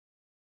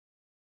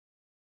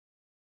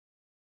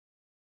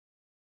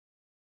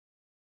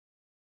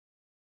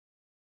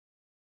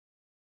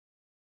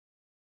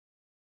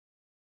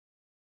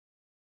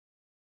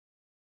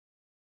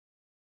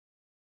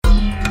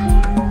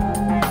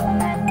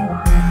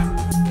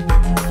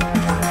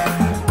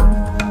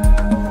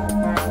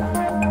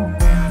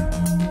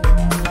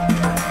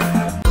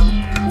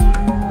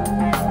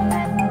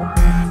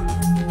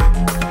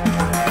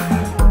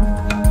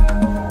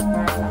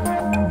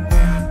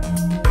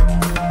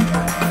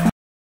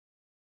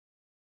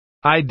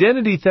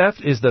Identity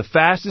theft is the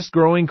fastest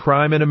growing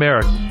crime in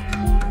America.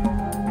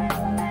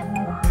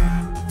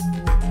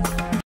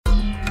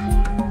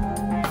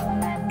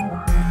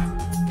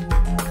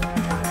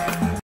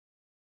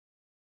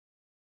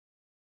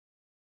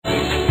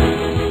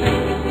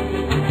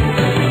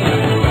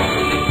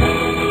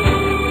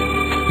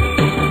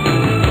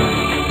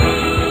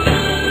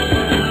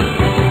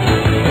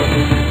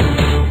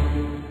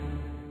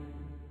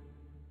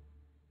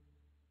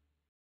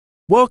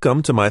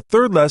 Welcome to my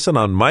third lesson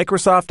on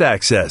Microsoft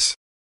Access,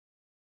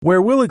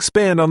 where we'll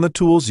expand on the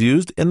tools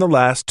used in the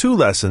last two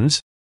lessons,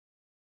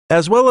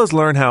 as well as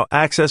learn how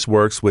Access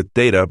works with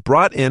data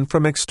brought in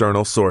from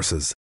external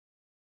sources.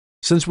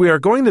 Since we are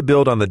going to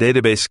build on the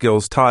database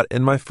skills taught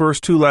in my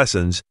first two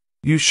lessons,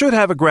 you should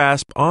have a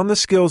grasp on the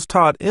skills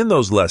taught in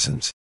those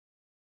lessons,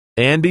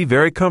 and be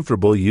very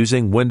comfortable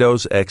using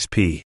Windows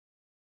XP.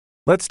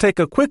 Let's take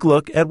a quick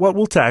look at what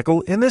we'll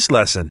tackle in this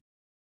lesson.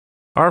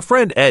 Our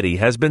friend Eddie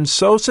has been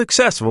so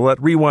successful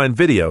at Rewind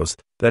Videos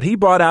that he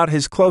bought out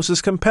his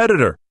closest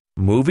competitor,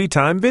 Movie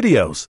Time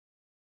Videos.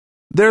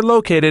 They're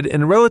located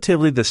in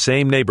relatively the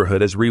same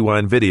neighborhood as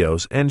Rewind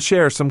Videos and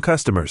share some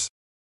customers.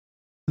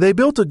 They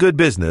built a good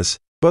business,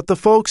 but the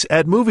folks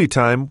at Movie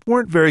Time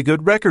weren't very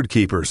good record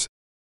keepers.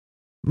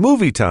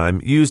 Movie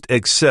Time used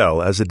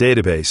Excel as a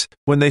database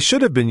when they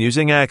should have been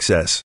using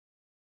Access.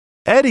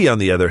 Eddie, on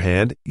the other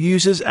hand,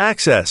 uses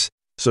Access,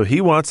 so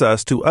he wants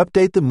us to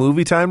update the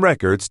Movie Time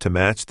records to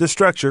match the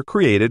structure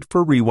created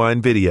for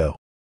Rewind Video.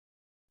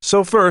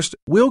 So first,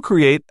 we'll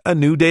create a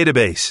new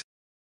database.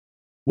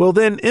 We'll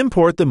then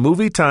import the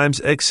Movie Time's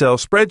Excel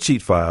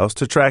spreadsheet files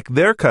to track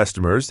their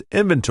customers'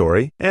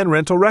 inventory and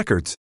rental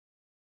records.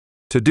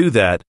 To do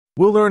that,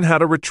 we'll learn how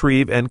to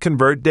retrieve and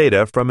convert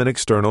data from an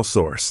external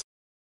source.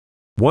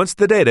 Once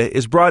the data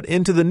is brought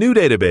into the new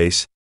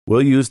database,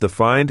 we'll use the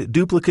Find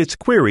Duplicates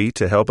query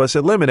to help us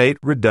eliminate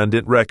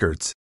redundant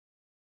records.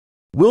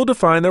 We'll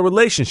define the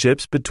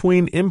relationships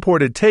between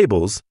imported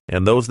tables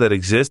and those that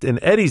exist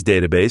in Eddie's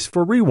database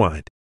for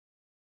Rewind.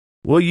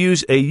 We'll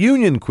use a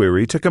union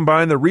query to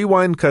combine the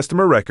Rewind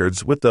customer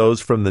records with those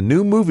from the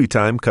new Movie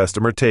Time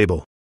customer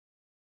table.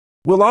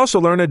 We'll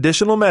also learn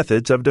additional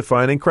methods of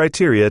defining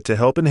criteria to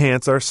help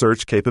enhance our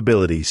search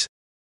capabilities.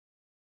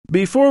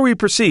 Before we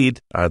proceed,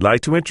 I'd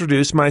like to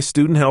introduce my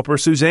student helper,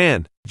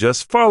 Suzanne.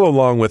 Just follow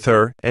along with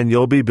her, and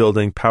you'll be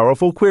building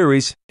powerful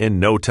queries in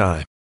no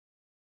time.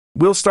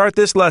 We'll start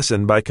this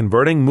lesson by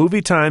converting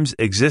Movie Time's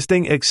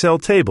existing Excel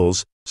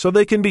tables so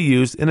they can be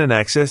used in an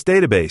Access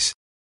database.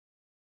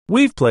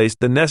 We've placed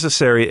the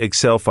necessary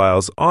Excel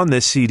files on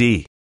this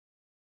CD.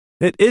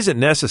 It isn't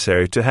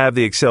necessary to have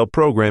the Excel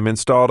program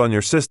installed on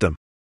your system.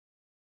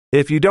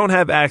 If you don't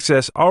have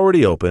Access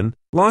already open,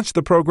 launch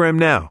the program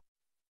now.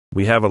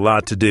 We have a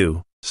lot to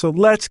do, so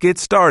let's get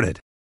started.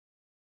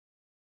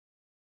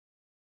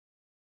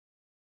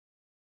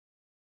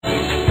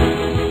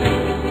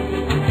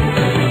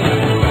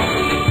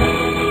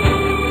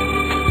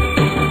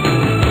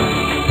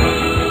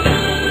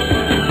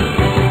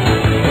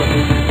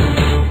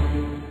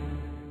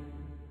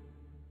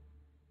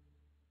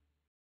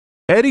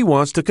 Eddie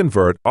wants to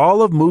convert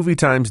all of Movie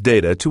Time's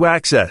data to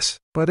Access,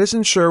 but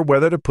isn't sure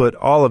whether to put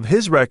all of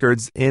his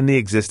records in the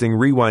existing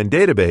Rewind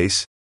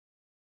database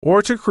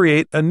or to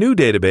create a new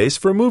database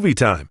for Movie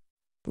Time.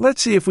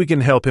 Let's see if we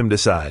can help him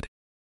decide.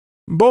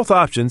 Both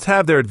options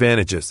have their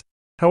advantages.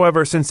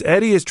 However, since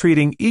Eddie is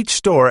treating each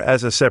store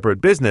as a separate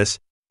business,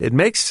 it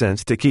makes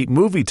sense to keep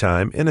Movie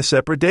Time in a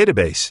separate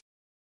database.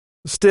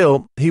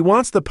 Still, he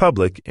wants the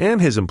public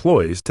and his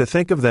employees to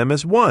think of them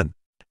as one.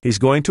 He's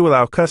going to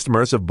allow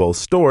customers of both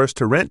stores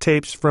to rent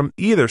tapes from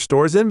either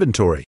store's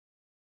inventory.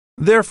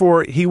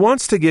 Therefore, he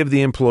wants to give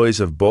the employees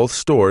of both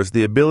stores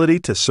the ability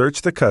to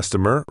search the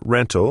customer,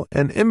 rental,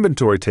 and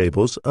inventory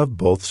tables of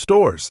both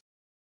stores.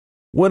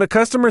 When a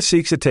customer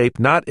seeks a tape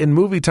not in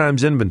Movie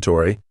Time's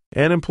inventory,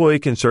 an employee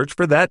can search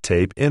for that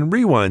tape in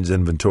Rewind's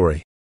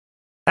inventory.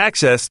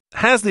 Access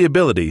has the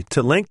ability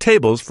to link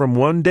tables from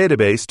one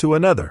database to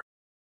another,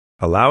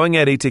 allowing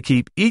Eddie to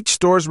keep each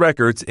store's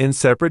records in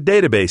separate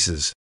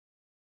databases,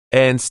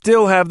 and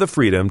still have the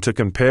freedom to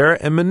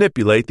compare and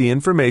manipulate the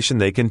information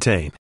they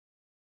contain.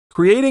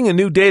 Creating a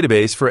new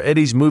database for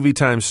Eddie's Movie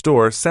Time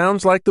store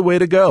sounds like the way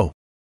to go.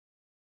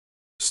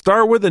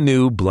 Start with a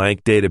new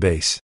blank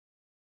database.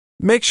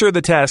 Make sure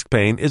the task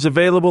pane is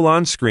available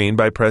on screen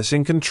by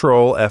pressing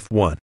Ctrl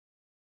F1.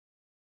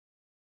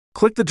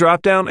 Click the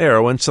drop-down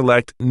arrow and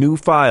select New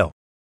File.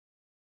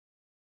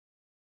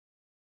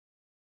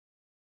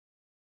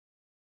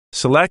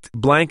 Select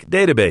Blank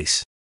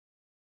Database.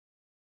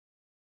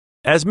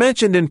 As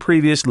mentioned in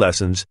previous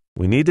lessons,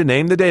 we need to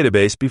name the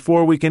database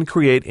before we can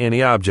create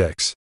any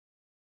objects.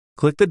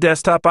 Click the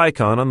desktop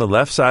icon on the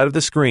left side of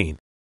the screen.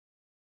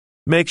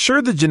 Make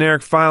sure the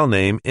generic file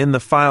name in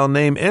the File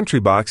Name entry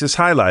box is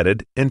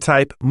highlighted and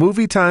type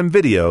Movie Time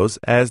Videos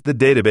as the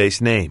database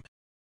name.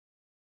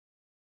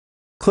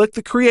 Click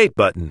the Create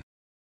button.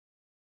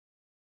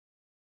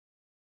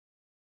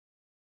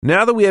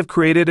 Now that we have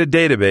created a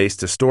database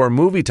to store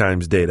movie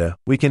times data,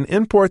 we can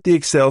import the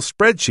Excel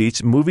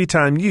spreadsheet's movie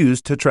time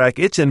used to track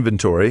its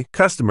inventory,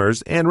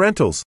 customers, and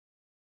rentals.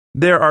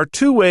 There are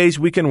two ways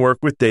we can work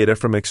with data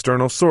from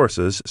external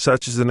sources,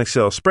 such as an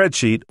Excel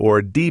spreadsheet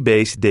or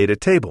DBase data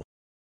table.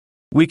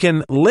 We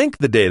can link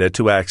the data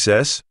to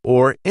Access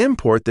or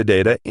import the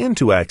data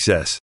into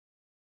Access.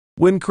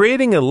 When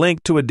creating a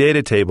link to a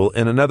data table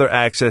in another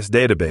Access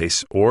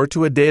database or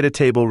to a data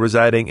table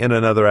residing in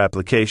another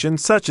application,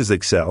 such as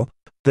Excel,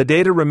 the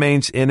data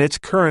remains in its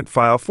current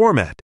file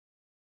format.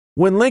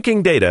 When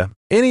linking data,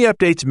 any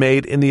updates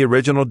made in the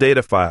original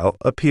data file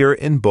appear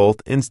in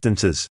both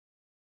instances.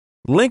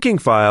 Linking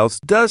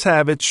files does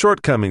have its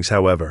shortcomings,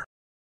 however.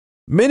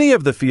 Many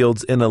of the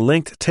fields in a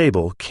linked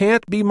table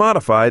can't be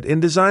modified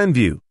in Design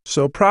View,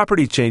 so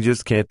property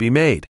changes can't be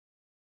made.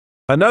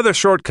 Another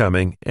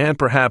shortcoming, and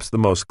perhaps the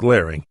most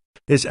glaring,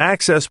 is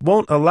Access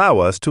won't allow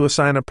us to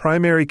assign a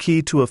primary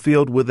key to a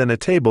field within a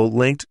table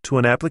linked to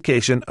an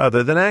application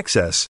other than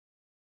Access.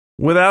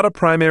 Without a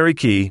primary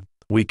key,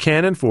 we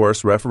can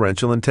enforce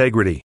referential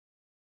integrity.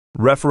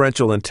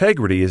 Referential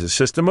integrity is a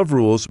system of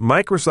rules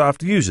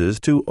Microsoft uses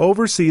to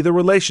oversee the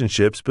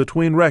relationships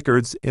between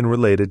records in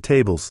related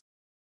tables.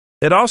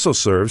 It also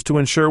serves to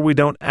ensure we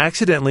don't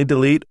accidentally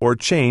delete or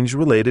change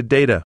related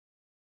data.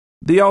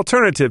 The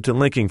alternative to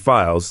linking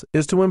files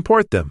is to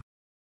import them.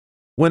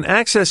 When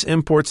Access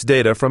imports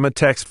data from a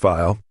text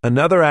file,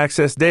 another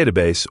Access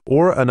database,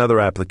 or another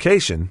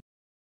application,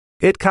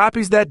 it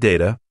copies that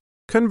data,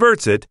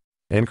 converts it,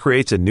 and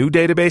creates a new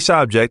database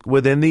object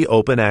within the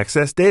Open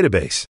Access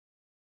database.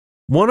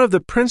 One of the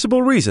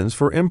principal reasons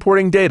for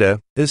importing data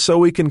is so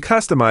we can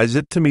customize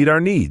it to meet our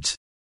needs.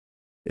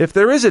 If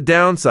there is a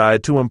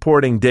downside to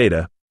importing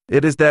data,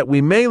 it is that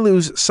we may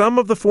lose some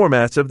of the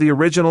formats of the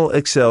original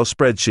Excel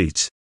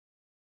spreadsheets.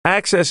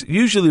 Access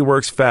usually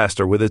works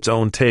faster with its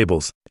own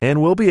tables,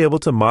 and we'll be able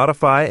to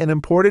modify an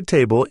imported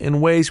table in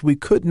ways we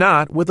could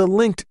not with a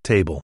linked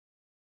table.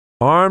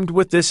 Armed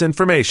with this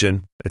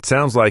information, it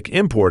sounds like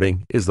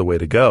importing is the way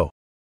to go.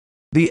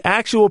 The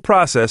actual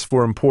process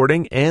for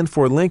importing and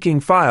for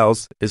linking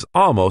files is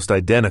almost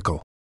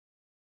identical.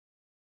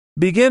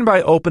 Begin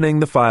by opening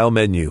the File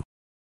menu.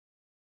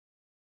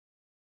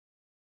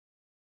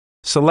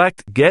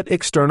 Select Get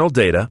External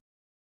Data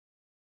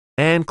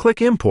and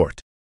click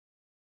Import.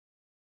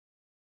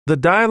 The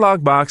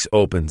dialog box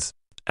opens,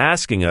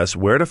 asking us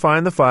where to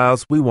find the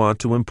files we want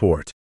to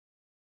import.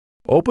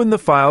 Open the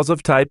Files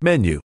of Type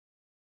menu.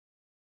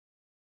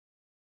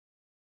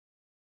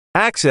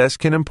 Access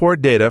can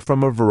import data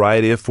from a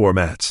variety of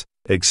formats: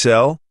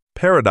 Excel,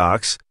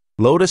 Paradox,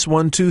 Lotus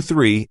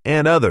 123,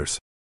 and others.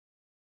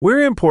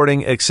 We're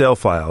importing Excel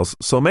files,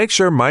 so make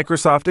sure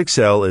Microsoft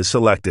Excel is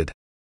selected.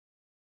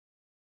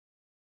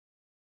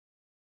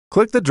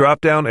 Click the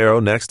drop-down arrow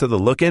next to the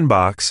Look-in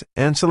box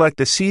and select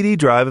the CD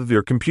drive of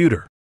your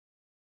computer.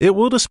 It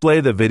will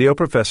display the Video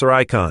Professor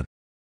icon.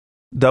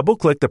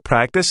 Double-click the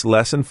Practice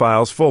Lesson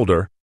Files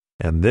folder,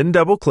 and then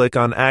double-click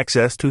on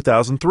Access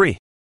 2003.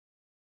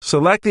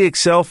 Select the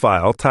Excel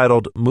file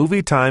titled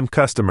Movie Time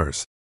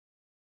Customers.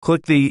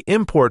 Click the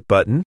Import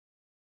button.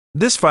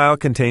 This file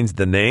contains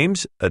the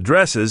names,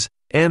 addresses,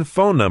 and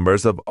phone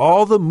numbers of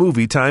all the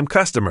Movie Time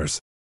customers.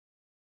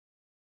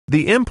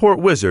 The Import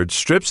wizard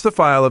strips the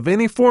file of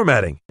any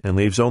formatting and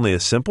leaves only a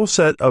simple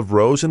set of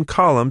rows and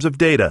columns of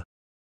data.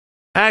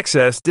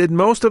 Access did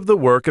most of the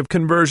work of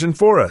conversion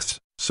for us,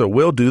 so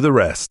we'll do the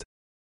rest.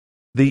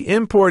 The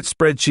Import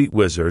Spreadsheet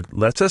wizard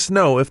lets us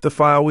know if the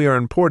file we are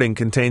importing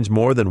contains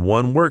more than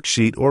one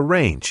worksheet or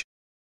range.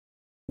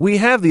 We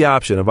have the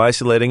option of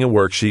isolating a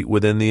worksheet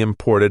within the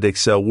imported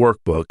Excel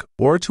workbook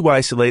or to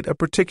isolate a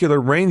particular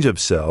range of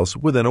cells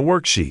within a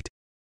worksheet.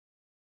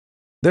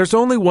 There's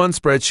only one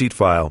spreadsheet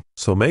file,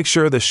 so make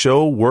sure the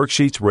Show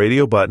Worksheets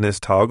radio button is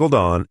toggled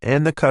on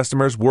and the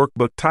customer's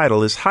workbook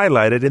title is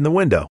highlighted in the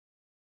window.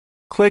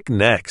 Click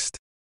Next.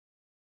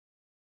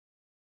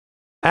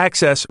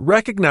 Access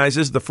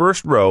recognizes the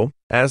first row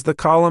as the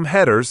column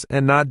headers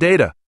and not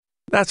data.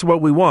 That's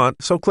what we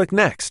want, so click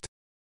Next.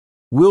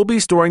 We'll be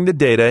storing the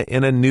data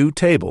in a new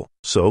table,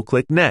 so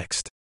click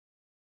Next.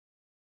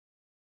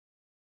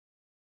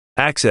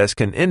 Access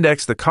can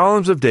index the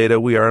columns of data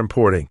we are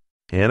importing,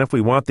 and if we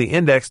want the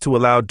index to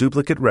allow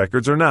duplicate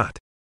records or not.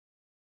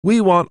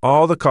 We want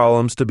all the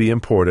columns to be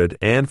imported,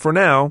 and for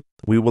now,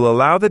 we will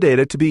allow the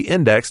data to be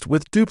indexed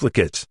with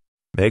duplicates.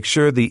 Make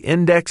sure the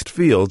indexed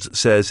fields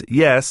says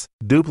Yes,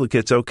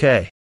 Duplicates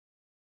OK.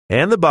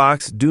 And the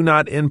box Do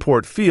Not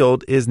Import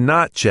field is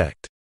not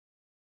checked.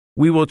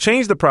 We will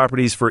change the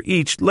properties for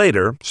each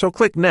later, so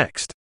click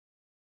Next.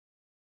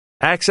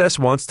 Access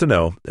wants to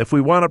know if we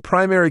want a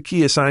primary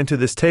key assigned to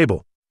this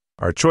table.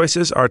 Our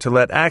choices are to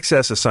let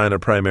Access assign a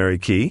primary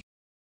key,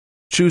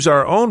 choose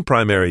our own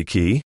primary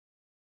key,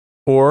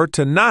 or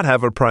to not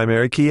have a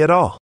primary key at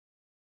all.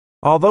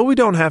 Although we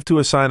don't have to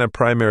assign a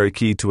primary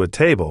key to a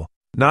table,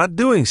 not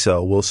doing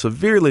so will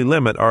severely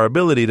limit our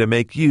ability to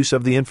make use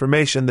of the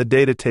information the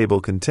data table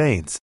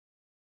contains.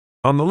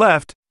 On the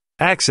left,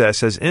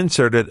 Access has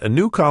inserted a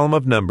new column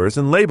of numbers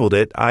and labeled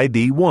it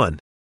ID 1.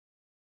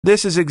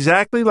 This is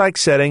exactly like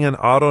setting an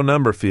auto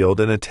number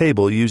field in a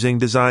table using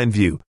Design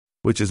View,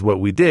 which is what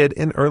we did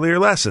in earlier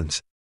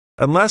lessons.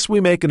 Unless we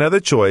make another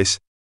choice,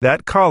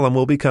 that column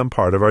will become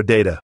part of our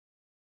data.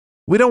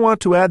 We don't want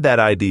to add that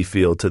ID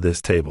field to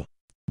this table.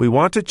 We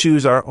want to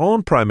choose our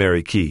own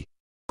primary key.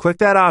 Click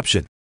that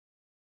option.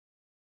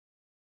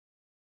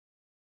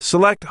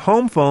 Select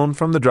Home Phone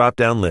from the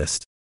drop-down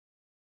list.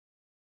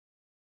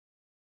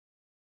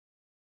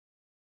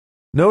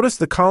 Notice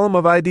the column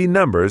of ID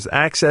numbers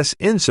Access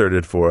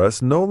inserted for us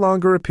no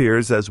longer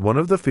appears as one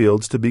of the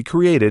fields to be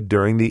created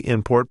during the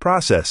import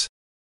process.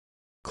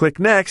 Click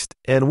Next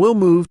and we'll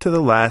move to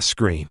the last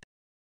screen.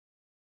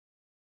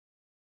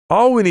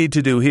 All we need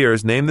to do here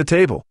is name the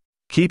table.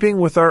 Keeping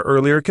with our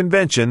earlier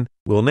convention,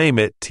 we'll name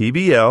it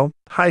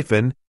TBL-MT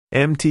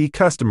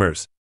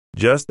Customers,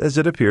 just as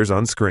it appears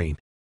on screen.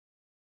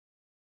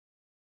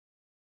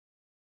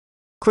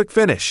 Click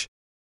Finish.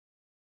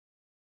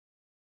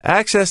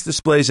 Access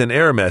displays an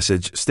error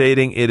message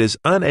stating it is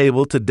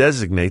unable to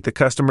designate the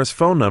customer's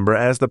phone number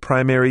as the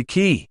primary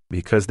key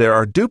because there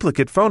are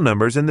duplicate phone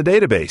numbers in the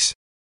database.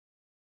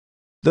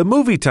 The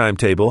Movie Time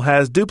table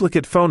has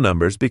duplicate phone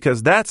numbers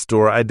because that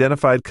store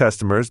identified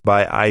customers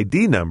by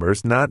ID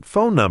numbers, not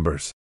phone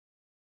numbers.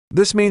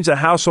 This means a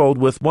household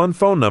with one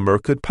phone number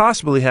could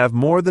possibly have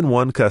more than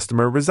one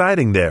customer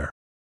residing there.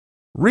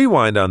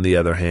 Rewind, on the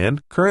other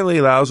hand, currently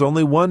allows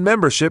only one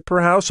membership per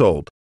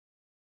household.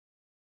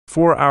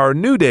 For our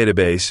new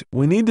database,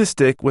 we need to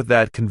stick with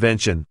that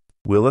convention.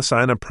 We'll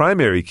assign a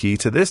primary key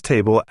to this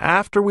table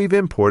after we've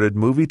imported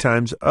Movie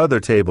Time's other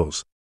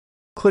tables.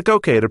 Click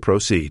OK to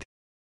proceed.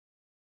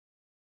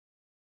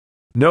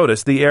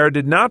 Notice the error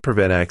did not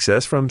prevent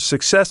Access from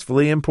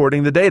successfully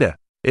importing the data.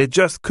 It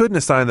just couldn't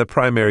assign the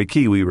primary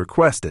key we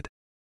requested.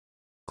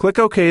 Click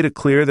OK to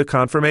clear the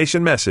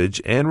confirmation message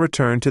and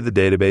return to the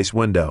database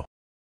window.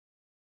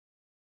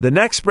 The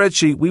next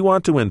spreadsheet we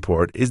want to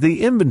import is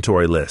the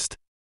inventory list.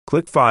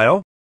 Click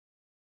File,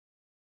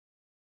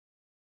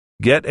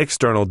 Get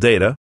External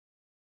Data,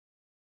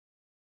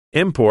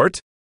 Import,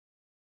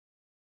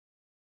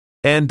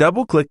 and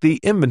double-click the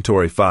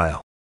inventory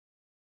file.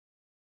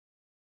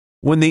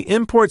 When the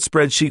Import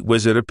Spreadsheet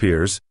wizard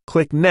appears,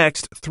 click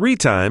Next 3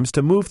 times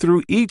to move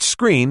through each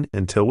screen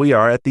until we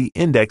are at the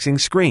indexing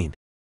screen.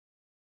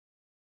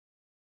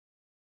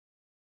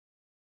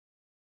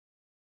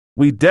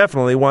 We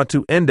definitely want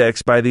to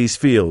index by these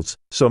fields,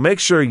 so make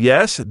sure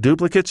Yes,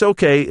 Duplicates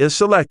OK is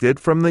selected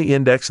from the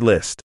index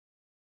list.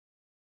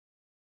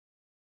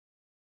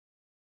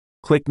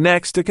 Click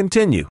Next to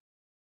continue.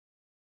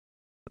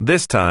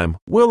 This time,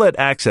 we'll let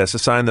Access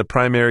assign the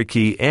primary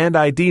key and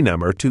ID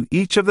number to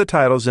each of the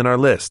titles in our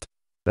list.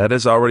 That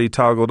is already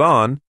toggled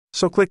on,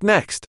 so click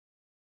Next.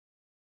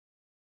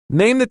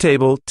 Name the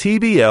table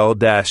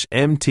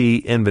TBL-MT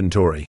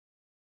Inventory.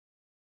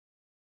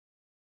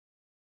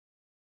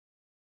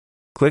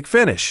 Click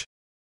Finish.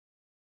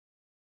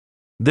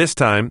 This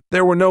time,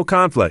 there were no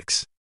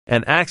conflicts,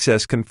 and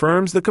Access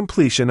confirms the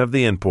completion of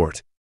the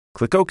import.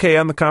 Click OK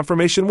on the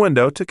confirmation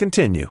window to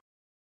continue.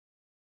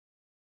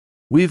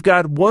 We've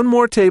got one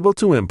more table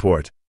to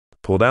import.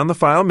 Pull down the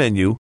File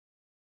menu,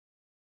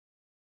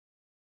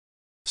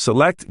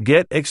 select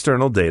Get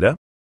External Data,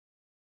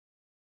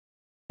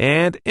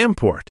 and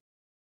Import.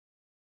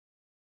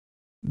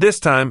 This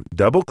time,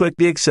 double-click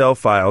the Excel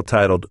file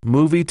titled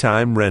Movie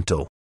Time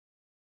Rental.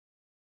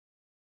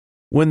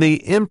 When the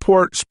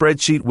Import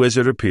Spreadsheet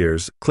wizard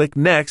appears, click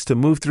Next to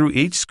move through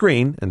each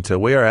screen until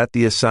we are at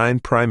the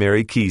Assign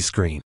Primary Key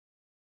screen.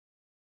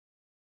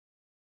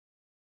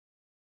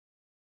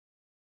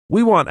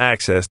 We want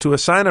Access to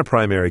assign a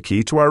primary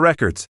key to our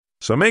records,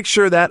 so make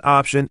sure that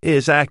option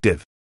is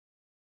active.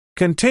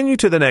 Continue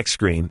to the next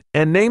screen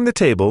and name the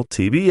table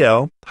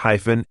TBL-MT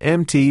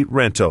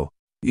Rental,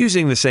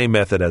 using the same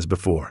method as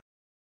before.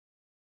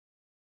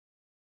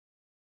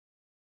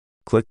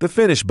 Click the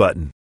Finish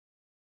button.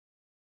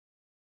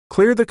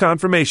 Clear the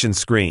confirmation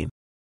screen.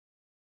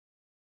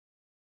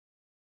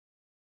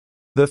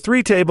 The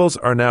 3 tables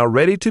are now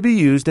ready to be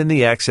used in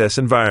the Access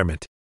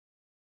environment.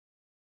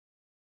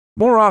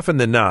 More often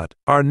than not,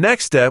 our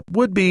next step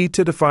would be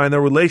to define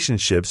the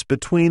relationships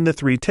between the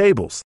 3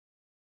 tables.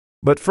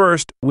 But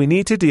first, we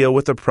need to deal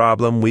with the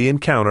problem we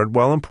encountered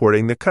while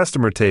importing the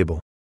customer table.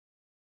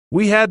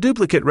 We had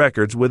duplicate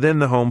records within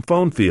the home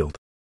phone field.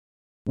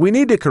 We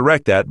need to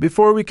correct that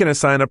before we can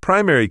assign a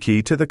primary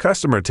key to the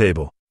customer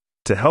table.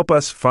 To help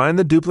us find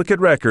the duplicate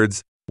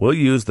records, we'll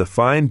use the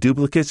Find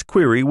Duplicates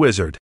query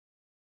wizard.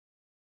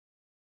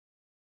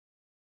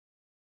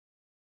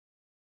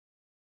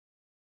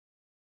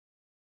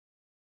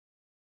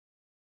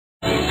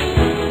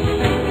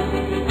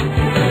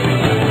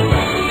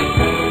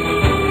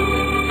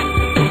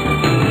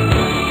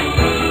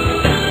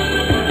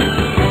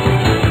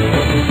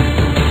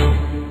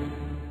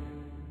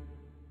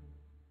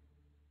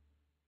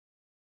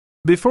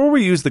 Before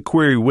we use the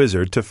query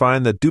wizard to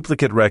find the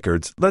duplicate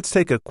records, let's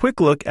take a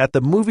quick look at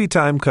the Movie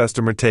Time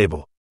customer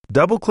table.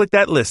 Double-click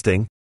that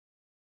listing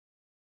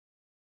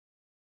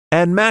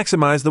and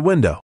maximize the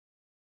window.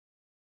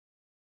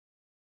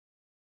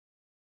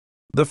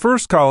 The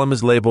first column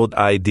is labeled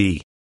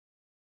ID.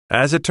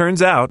 As it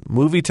turns out,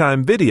 Movie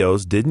Time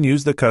videos didn't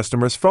use the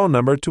customer's phone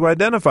number to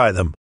identify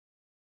them.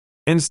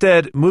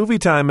 Instead, Movie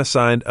Time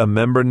assigned a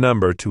member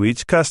number to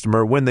each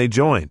customer when they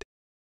joined.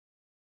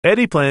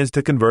 Eddie plans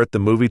to convert the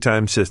Movie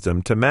Time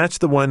system to match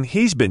the one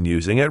he's been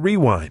using at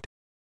Rewind.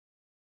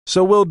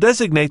 So we'll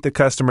designate the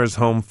customer's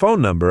home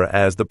phone number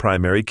as the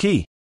primary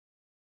key.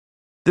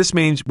 This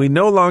means we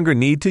no longer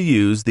need to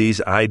use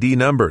these ID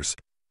numbers.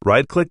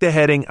 Right-click the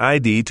heading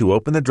ID to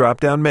open the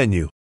drop-down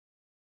menu.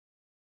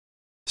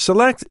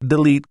 Select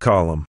Delete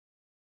column.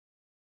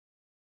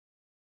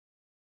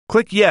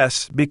 Click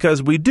Yes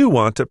because we do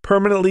want to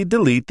permanently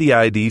delete the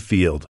ID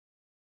field.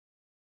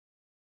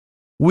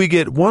 We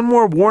get one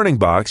more warning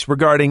box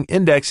regarding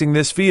indexing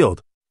this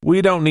field.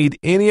 We don't need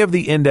any of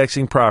the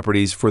indexing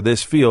properties for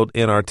this field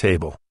in our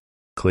table.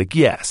 Click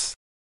Yes.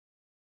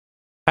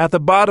 At the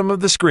bottom of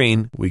the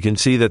screen, we can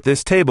see that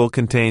this table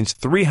contains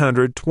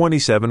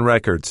 327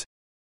 records.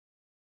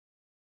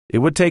 It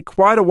would take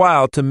quite a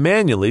while to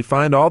manually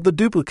find all the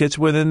duplicates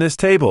within this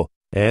table,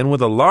 and with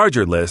a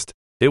larger list,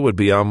 it would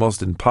be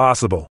almost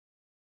impossible.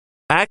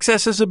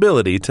 Access's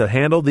ability to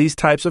handle these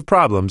types of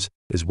problems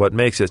is what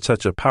makes it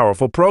such a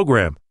powerful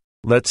program.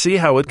 Let's see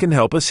how it can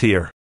help us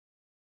here.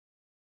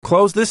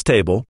 Close this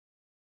table.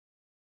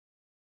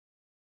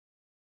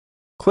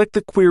 Click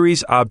the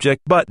Queries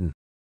Object button.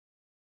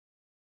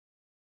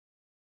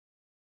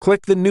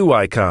 Click the New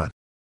icon.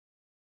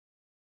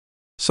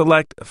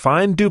 Select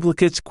Find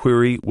Duplicates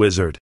Query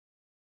Wizard.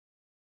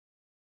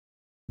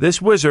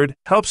 This wizard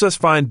helps us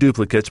find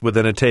duplicates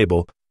within a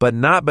table, but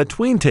not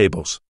between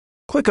tables.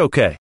 Click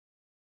OK.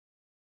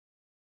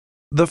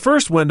 The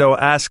first window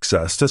asks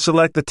us to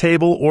select the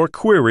table or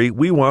query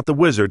we want the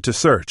wizard to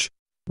search.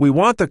 We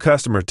want the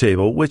customer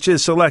table, which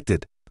is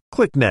selected.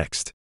 Click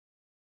Next.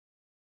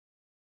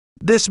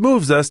 This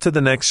moves us to the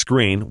next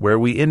screen where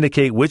we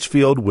indicate which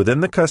field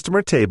within the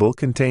customer table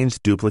contains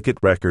duplicate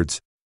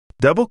records.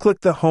 Double-click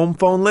the home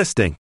phone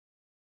listing.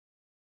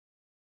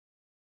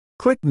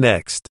 Click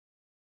Next.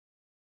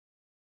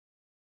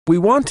 We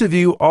want to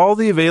view all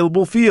the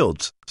available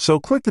fields, so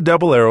click the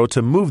double arrow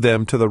to move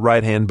them to the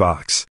right-hand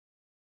box.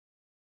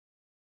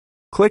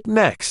 Click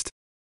Next.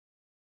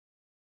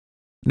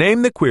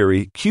 Name the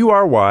query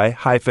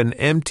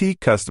QRY-MT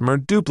Customer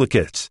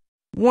Duplicates.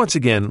 Once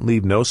again,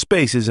 leave no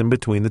spaces in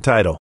between the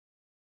title.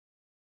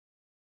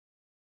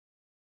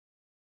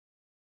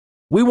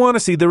 We want to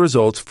see the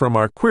results from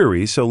our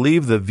query, so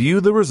leave the View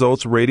the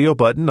Results radio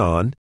button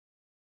on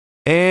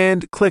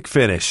and click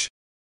Finish.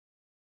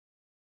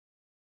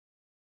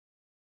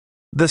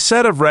 The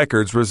set of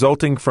records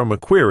resulting from a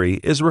query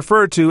is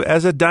referred to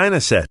as a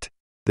dynaset.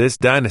 This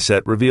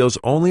dynaset reveals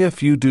only a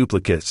few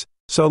duplicates,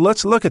 so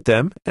let's look at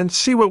them and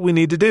see what we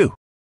need to do.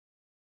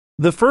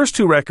 The first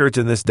two records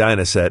in this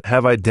dynaset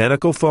have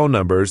identical phone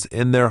numbers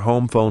in their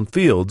home phone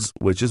fields,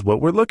 which is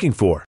what we're looking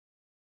for.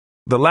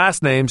 The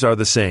last names are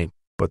the same,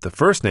 but the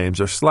first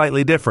names are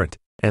slightly different,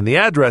 and the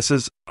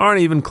addresses aren't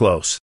even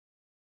close.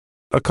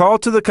 A call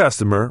to the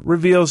customer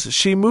reveals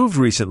she moved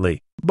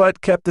recently,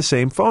 but kept the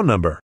same phone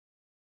number.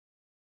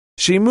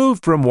 She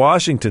moved from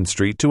Washington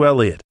Street to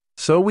Elliott,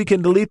 so we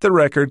can delete the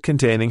record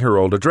containing her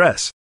old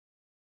address.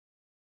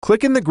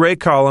 Click in the gray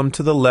column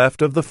to the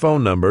left of the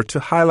phone number to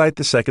highlight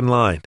the second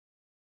line.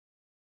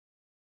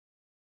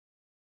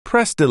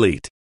 Press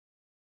Delete.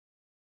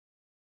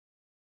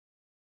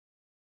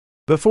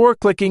 Before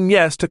clicking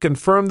Yes to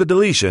confirm the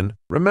deletion,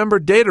 remember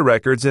data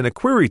records in a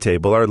query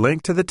table are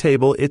linked to the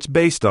table it's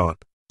based on,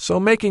 so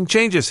making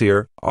changes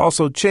here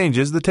also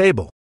changes the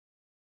table.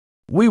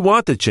 We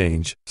want the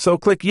change, so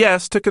click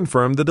Yes to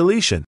confirm the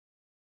deletion.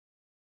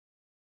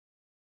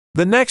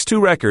 The next two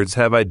records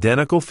have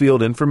identical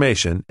field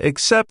information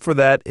except for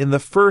that in the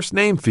first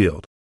name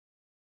field.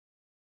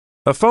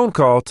 A phone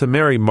call to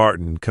Mary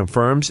Martin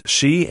confirms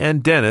she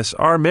and Dennis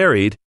are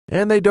married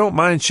and they don't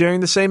mind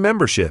sharing the same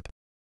membership.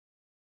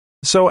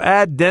 So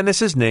add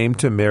Dennis's name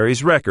to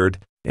Mary's record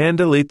and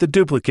delete the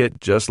duplicate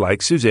just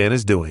like Suzanne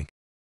is doing.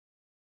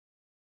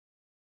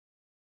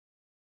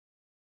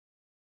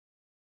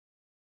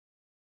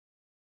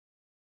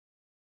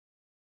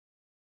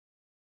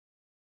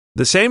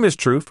 The same is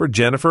true for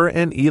Jennifer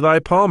and Eli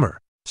Palmer,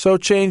 so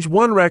change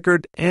one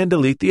record and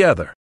delete the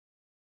other.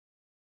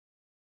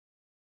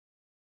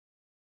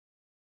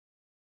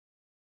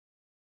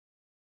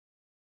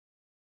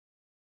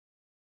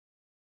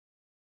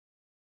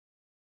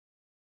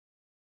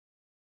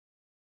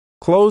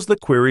 Close the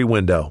query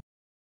window.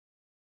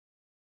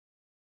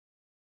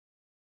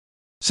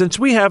 Since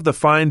we have the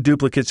Find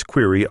Duplicates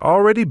query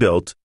already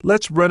built,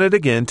 let's run it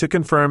again to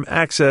confirm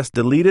Access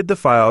deleted the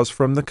files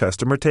from the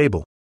customer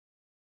table.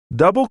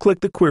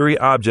 Double-click the query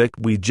object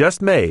we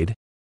just made,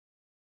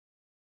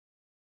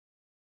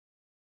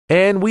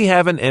 and we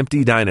have an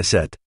empty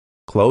dynaset.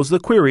 Close the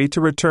query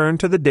to return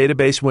to the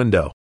database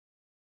window.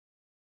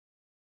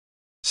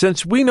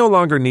 Since we no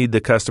longer need the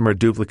customer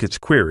duplicates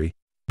query,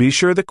 be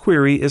sure the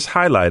query is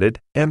highlighted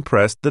and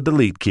press the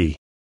Delete key.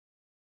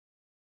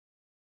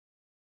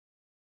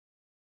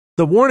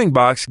 The warning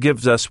box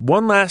gives us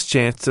one last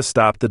chance to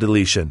stop the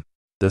deletion.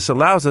 This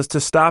allows us to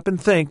stop and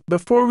think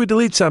before we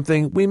delete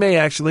something we may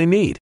actually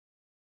need.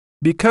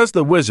 Because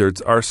the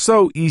wizards are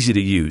so easy to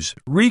use,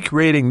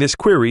 recreating this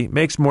query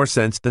makes more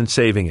sense than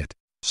saving it.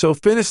 So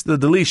finish the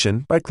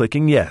deletion by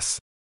clicking Yes.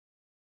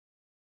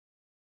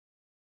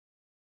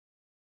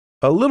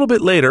 A little bit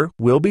later,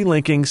 we'll be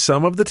linking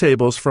some of the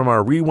tables from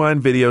our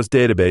Rewind Videos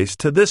database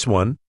to this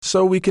one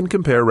so we can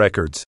compare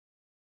records.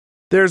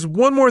 There's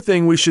one more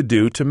thing we should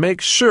do to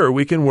make sure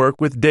we can work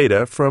with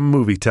data from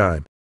movie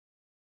time.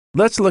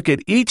 Let's look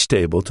at each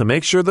table to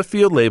make sure the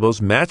field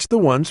labels match the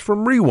ones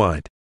from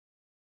Rewind.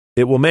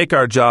 It will make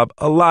our job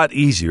a lot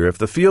easier if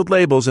the field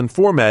labels and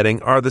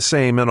formatting are the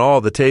same in all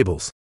the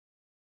tables.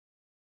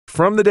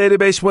 From the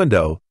database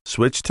window,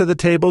 switch to the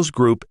Tables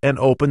group and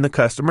open the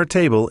Customer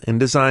table in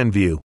Design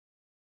View.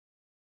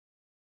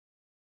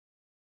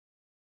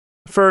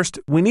 First,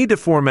 we need to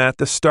format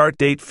the Start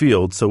Date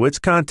field so its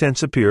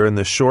contents appear in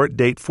the Short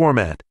Date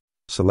format.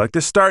 Select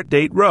the Start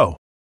Date row.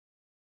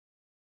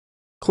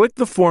 Click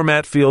the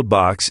Format field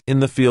box in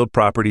the Field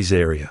Properties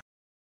area.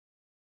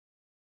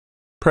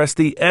 Press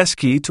the S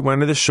key to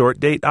enter the Short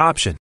Date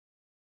option.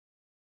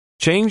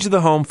 Change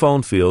the Home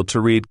Phone field to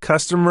read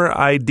Customer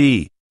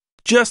ID,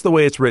 just the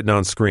way it's written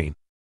on screen.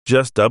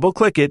 Just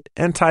double-click it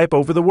and type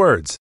over the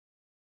words.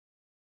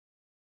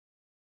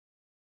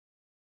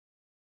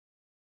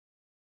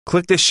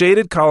 Click the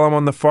shaded column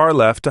on the far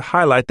left to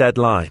highlight that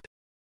line.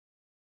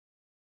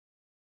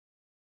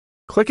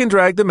 Click and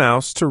drag the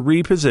mouse to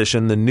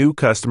reposition the new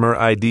Customer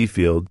ID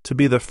field to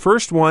be the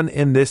first one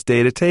in this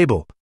data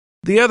table.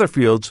 The other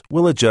fields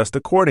will adjust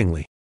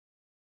accordingly.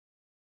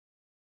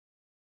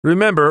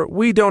 Remember,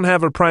 we don't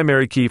have a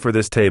primary key for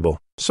this table,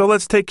 so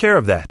let's take care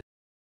of that.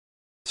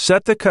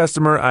 Set the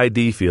Customer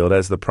ID field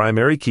as the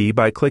primary key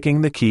by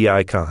clicking the key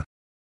icon.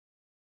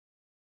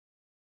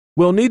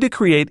 We'll need to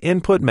create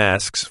input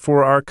masks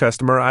for our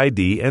Customer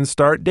ID and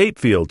Start Date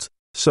fields,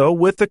 so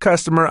with the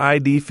Customer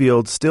ID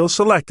field still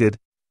selected,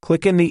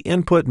 click in the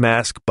Input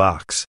Mask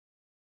box.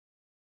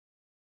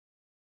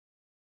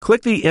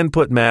 Click the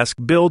Input Mask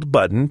Build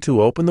button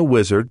to open the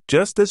wizard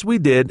just as we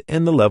did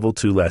in the Level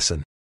 2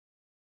 lesson.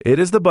 It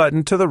is the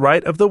button to the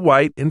right of the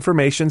white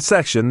information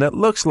section that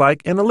looks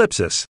like an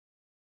ellipsis.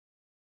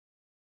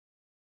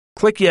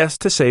 Click Yes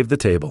to save the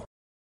table.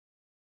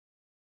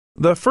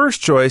 The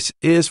first choice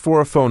is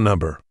for a phone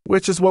number,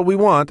 which is what we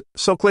want,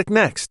 so click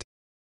Next.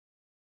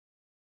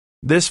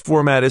 This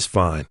format is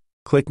fine.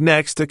 Click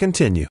Next to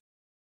continue.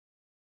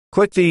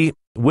 Click the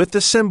With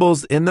the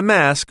Symbols in the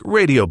Mask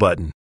radio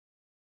button.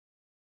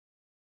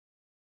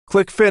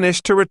 Click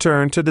Finish to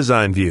return to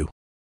Design View.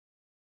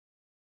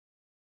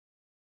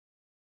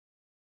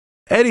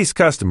 Eddie's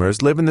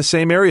customers live in the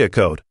same area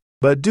code,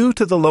 but due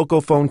to the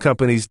local phone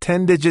company's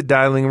 10-digit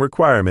dialing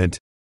requirement,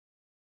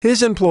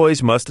 his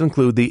employees must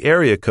include the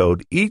area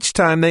code each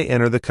time they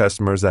enter the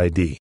customer's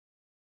ID.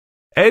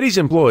 Eddie's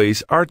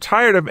employees are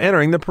tired of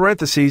entering the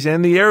parentheses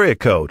and the area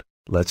code.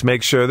 Let's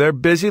make sure their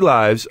busy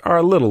lives are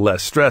a little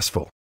less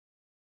stressful.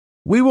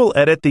 We will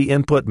edit the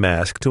input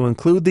mask to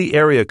include the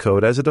area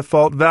code as a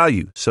default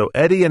value so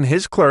Eddie and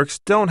his clerks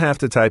don't have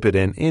to type it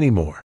in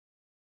anymore.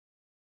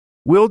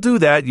 We'll do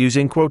that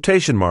using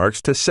quotation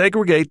marks to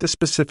segregate the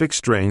specific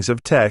strings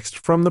of text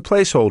from the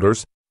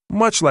placeholders,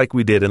 much like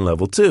we did in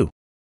Level 2.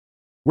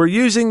 We're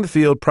using the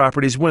Field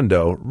Properties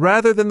window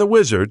rather than the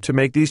wizard to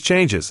make these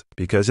changes,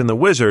 because in the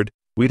wizard,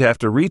 we'd have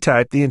to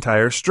retype the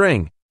entire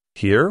string.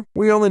 Here,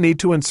 we only need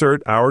to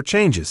insert our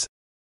changes.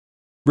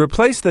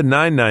 Replace the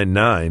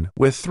 999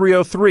 with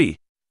 303.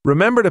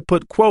 Remember to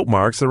put quote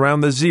marks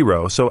around the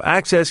 0 so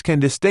Access can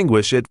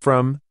distinguish it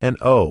from an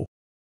O.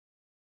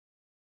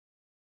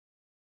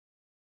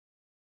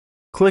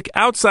 Click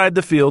outside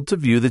the field to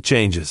view the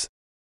changes.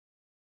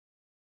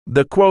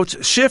 The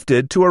quotes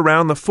shifted to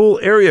around the full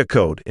area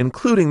code,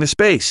 including the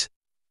space.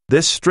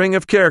 This string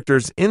of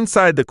characters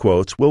inside the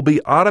quotes will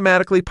be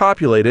automatically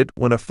populated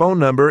when a phone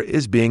number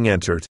is being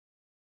entered.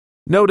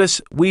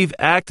 Notice we've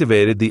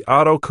activated the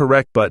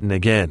autocorrect button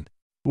again.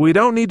 We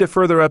don't need to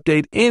further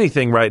update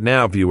anything right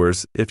now,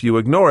 viewers. If you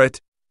ignore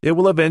it, it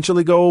will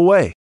eventually go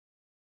away.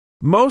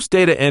 Most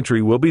data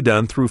entry will be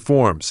done through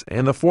forms,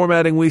 and the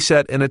formatting we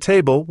set in a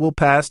table will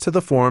pass to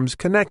the forms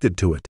connected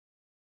to it.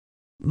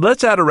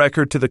 Let's add a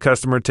record to the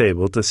customer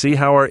table to see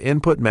how our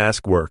input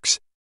mask works.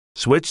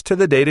 Switch to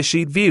the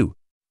datasheet view.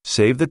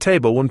 Save the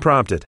table when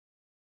prompted.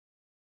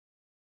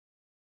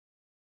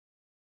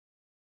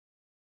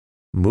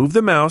 Move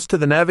the mouse to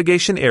the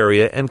navigation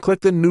area and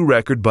click the New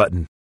Record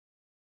button.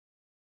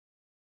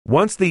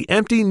 Once the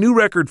empty New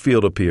Record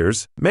field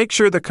appears, make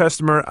sure the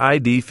Customer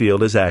ID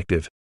field is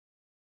active.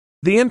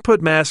 The input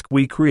mask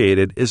we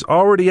created is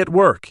already at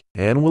work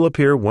and will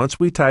appear once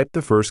we type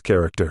the first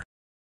character.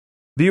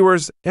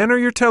 Viewers, enter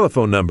your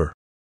telephone number.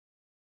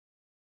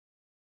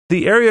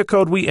 The area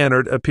code we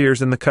entered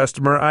appears in the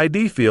Customer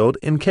ID field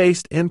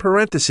encased in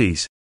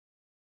parentheses,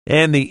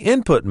 and the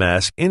input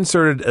mask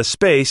inserted a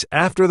space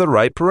after the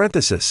right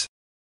parenthesis.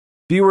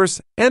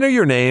 Viewers, enter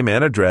your name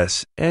and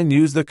address and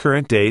use the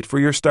current date for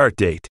your start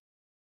date.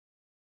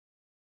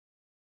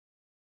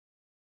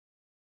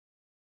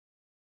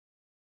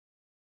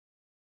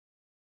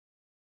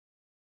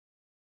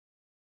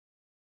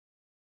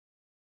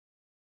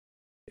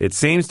 It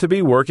seems to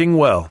be working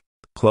well.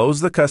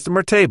 Close the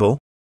customer table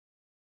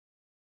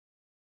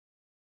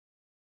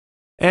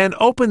and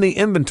open the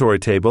inventory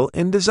table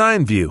in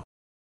Design View.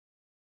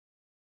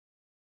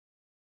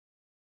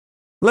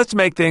 Let's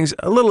make things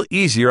a little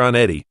easier on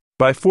Eddie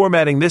by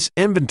formatting this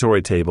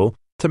inventory table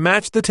to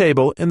match the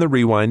table in the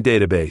Rewind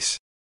database.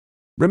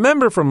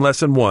 Remember from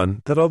Lesson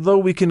 1 that although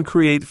we can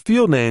create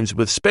field names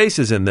with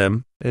spaces in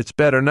them, it's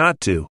better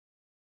not to.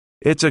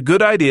 It's a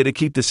good idea to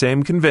keep the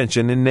same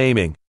convention in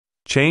naming.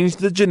 Change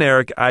the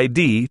generic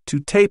ID to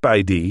tape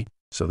ID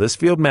so this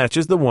field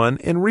matches the one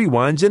in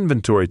Rewind's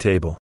inventory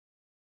table.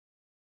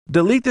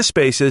 Delete the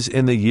spaces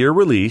in the year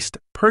released,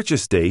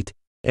 purchase date,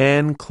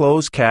 and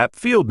close cap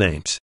field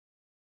names.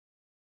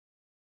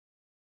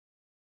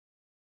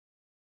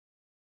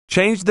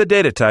 Change the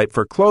data type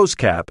for close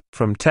cap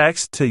from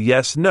text to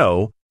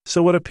yes/no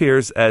so it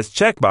appears as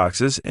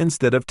checkboxes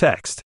instead of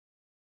text.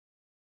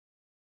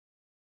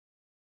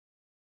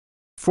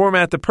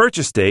 Format the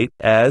purchase date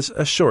as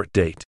a short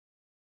date.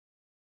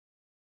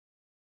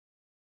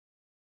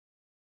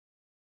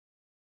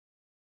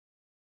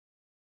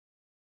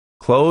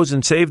 Close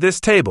and save this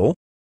table.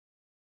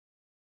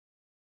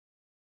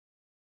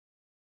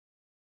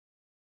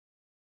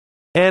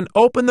 And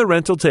open the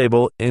rental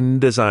table in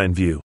Design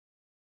View.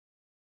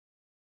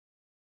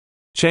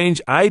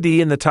 Change ID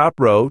in the top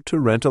row to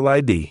Rental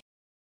ID.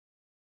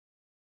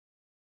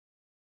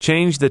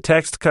 Change the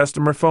text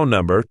customer phone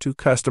number to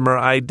Customer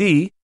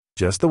ID,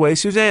 just the way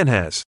Suzanne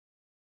has.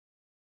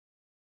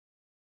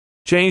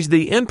 Change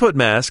the input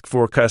mask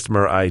for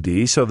Customer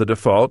ID so the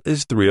default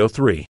is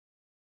 303.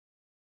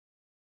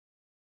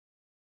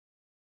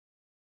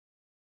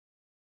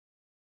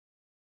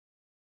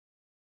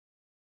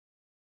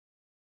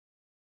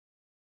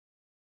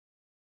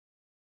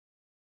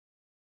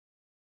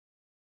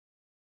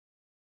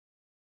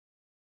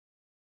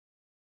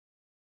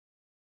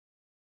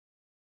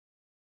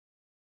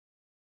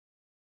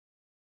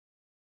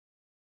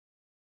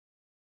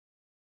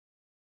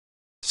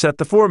 Set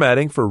the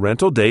formatting for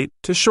rental date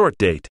to short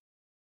date.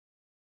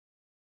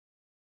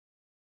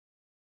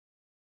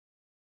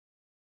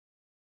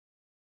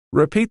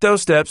 Repeat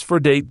those steps for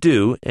date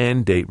due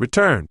and date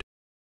returned.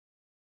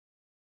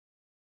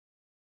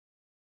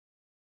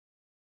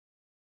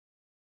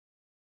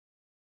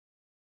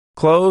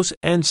 Close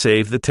and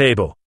save the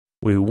table.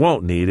 We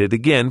won't need it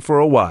again for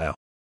a while.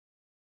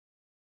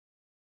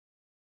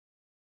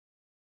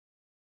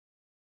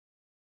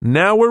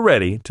 Now we're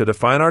ready to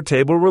define our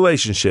table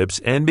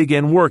relationships and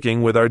begin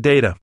working with our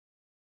data.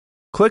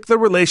 Click the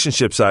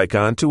Relationships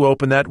icon to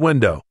open that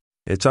window.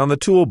 It's on the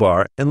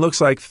toolbar and looks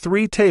like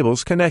 3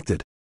 tables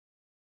connected.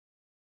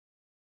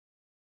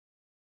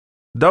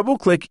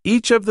 Double-click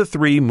each of the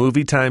 3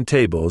 movie time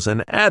tables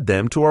and add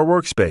them to our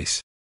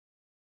workspace.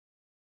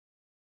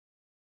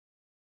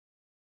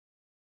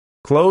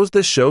 Close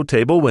the Show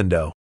Table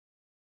window.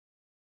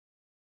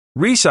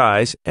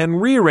 Resize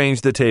and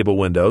rearrange the table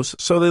windows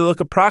so they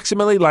look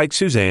approximately like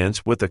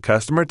Suzanne's with the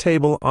customer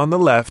table on the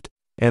left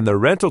and the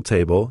rental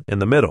table in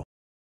the middle.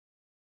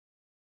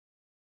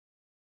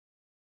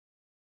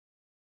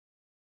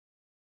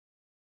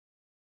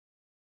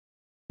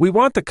 We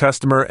want the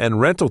customer and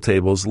rental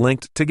tables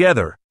linked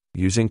together,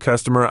 using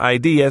Customer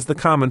ID as the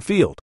common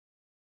field.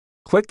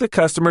 Click the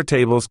customer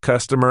table's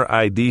Customer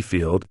ID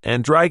field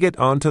and drag it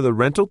onto the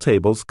rental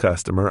table's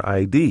Customer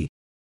ID.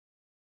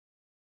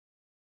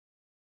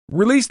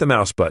 Release the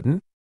mouse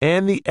button,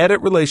 and the Edit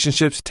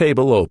Relationships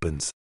table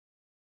opens.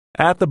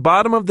 At the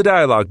bottom of the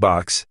dialog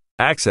box,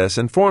 Access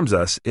informs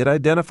us it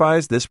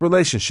identifies this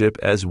relationship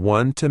as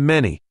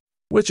one-to-many,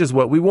 which is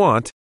what we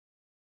want.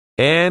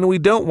 And we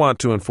don't want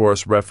to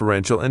enforce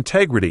referential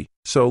integrity,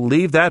 so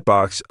leave that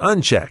box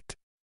unchecked.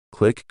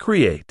 Click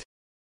Create.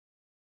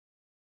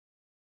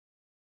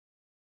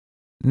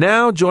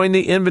 Now join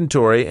the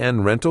inventory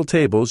and rental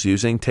tables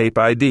using Tape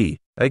ID,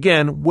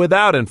 again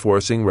without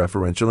enforcing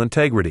referential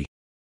integrity.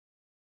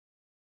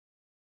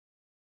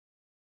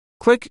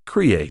 Click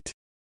Create.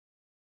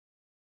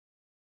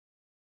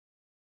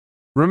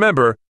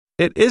 Remember,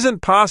 it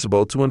isn't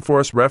possible to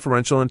enforce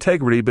referential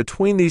integrity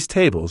between these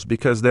tables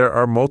because there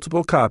are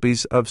multiple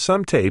copies of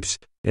some tapes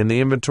in the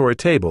inventory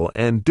table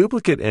and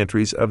duplicate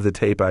entries of the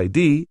tape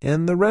ID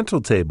in the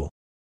rental table.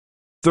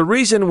 The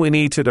reason we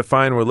need to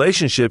define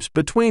relationships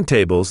between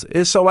tables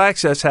is so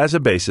Access has a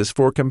basis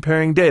for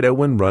comparing data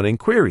when running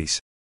queries.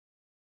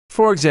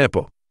 For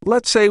example,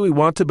 let's say we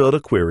want to build a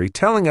query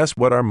telling us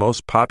what our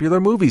most popular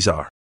movies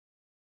are.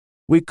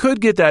 We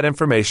could get that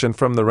information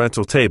from the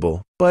rental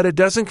table, but it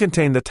doesn't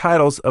contain the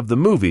titles of the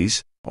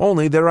movies,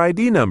 only their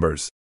ID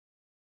numbers.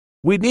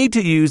 We need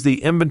to use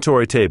the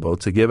inventory table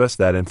to give us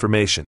that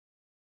information.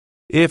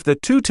 If the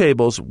 2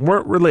 tables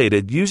weren't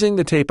related using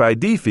the tape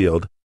ID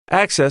field,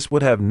 Access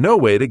would have no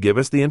way to give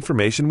us the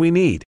information we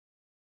need.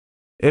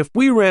 If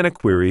we ran a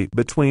query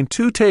between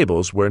 2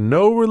 tables where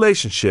no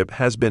relationship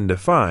has been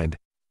defined,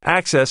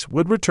 Access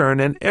would return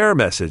an error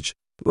message,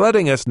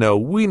 letting us know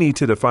we need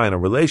to define a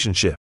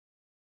relationship.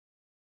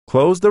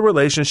 Close the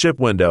relationship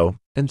window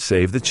and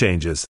save the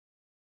changes.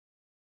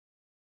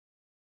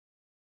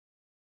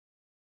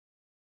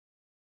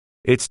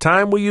 It's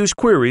time we use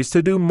queries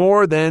to do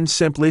more than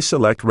simply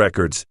select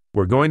records.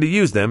 We're going to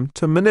use them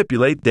to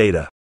manipulate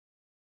data.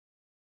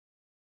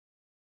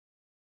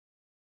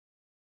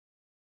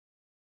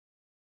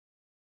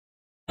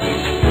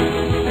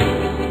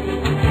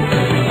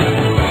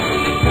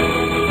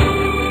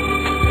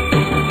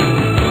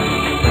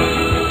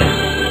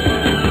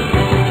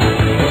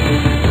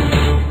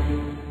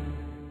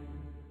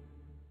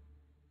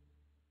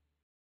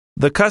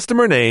 The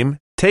customer name,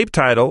 tape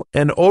title,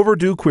 and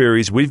overdue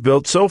queries we've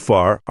built so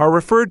far are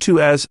referred to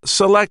as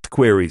select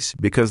queries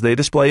because they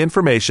display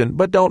information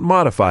but don't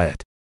modify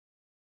it.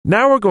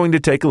 Now we're going to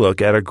take a look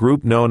at a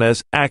group known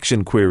as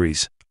action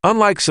queries.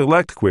 Unlike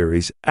select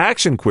queries,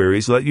 action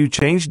queries let you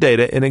change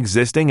data in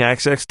existing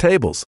Access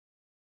tables.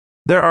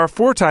 There are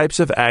 4 types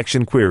of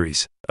action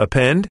queries: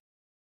 append,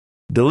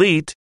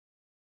 delete,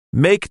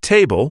 make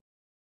table,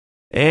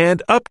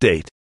 and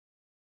update.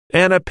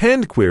 An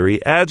append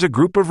query adds a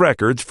group of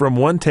records from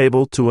one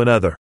table to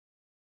another.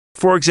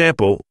 For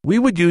example, we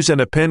would use an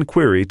append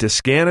query to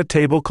scan a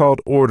table called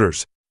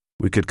orders.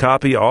 We could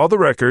copy all the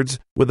records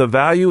with a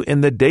value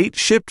in the date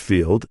shipped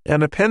field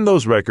and append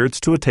those records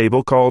to a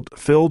table called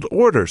filled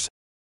orders.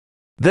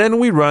 Then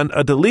we run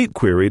a delete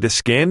query to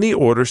scan the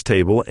orders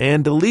table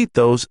and delete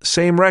those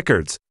same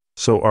records,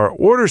 so our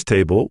orders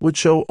table would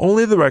show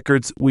only the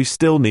records we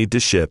still need to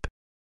ship.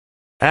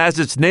 As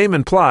its name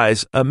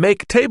implies, a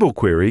make table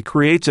query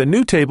creates a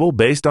new table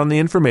based on the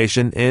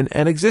information in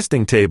an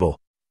existing table.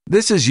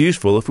 This is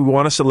useful if we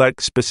want to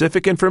select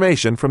specific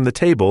information from the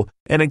table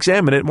and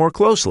examine it more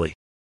closely.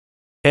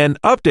 An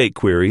update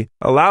query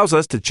allows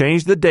us to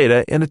change the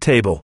data in a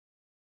table.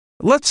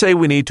 Let's say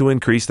we need to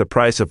increase the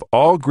price of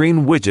all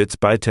green widgets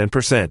by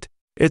 10%.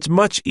 It's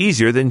much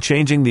easier than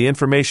changing the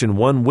information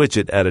one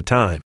widget at a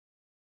time.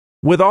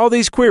 With all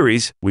these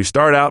queries, we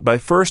start out by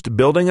first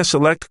building a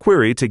select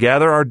query to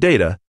gather our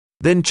data,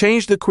 then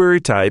change the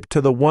query type to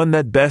the one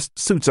that best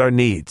suits our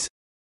needs.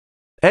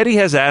 Eddie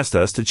has asked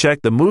us to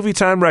check the movie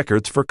time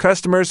records for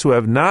customers who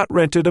have not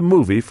rented a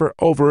movie for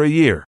over a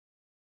year,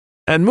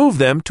 and move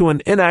them to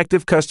an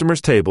inactive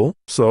customers table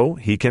so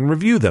he can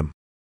review them.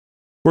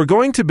 We're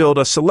going to build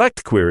a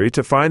select query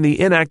to find the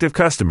inactive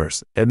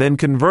customers, and then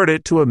convert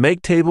it to a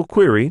make table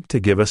query to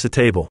give us a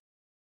table.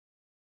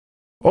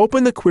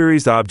 Open the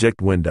Queries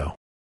object window.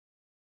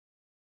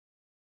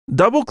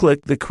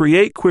 Double-click the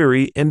Create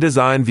Query in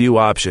Design View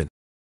option.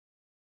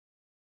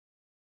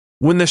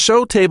 When the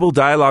Show Table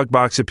dialog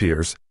box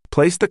appears,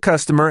 place the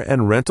customer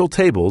and rental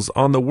tables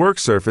on the work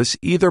surface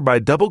either by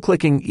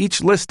double-clicking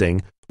each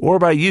listing or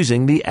by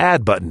using the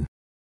Add button.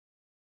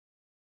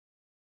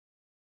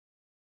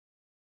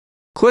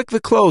 Click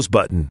the Close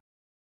button.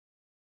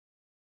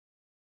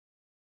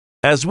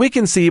 As we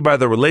can see by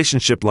the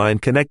relationship line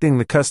connecting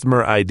the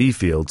customer ID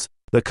fields,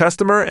 the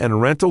customer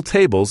and rental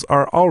tables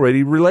are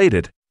already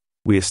related.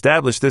 We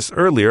established this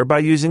earlier by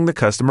using the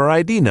customer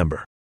ID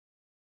number.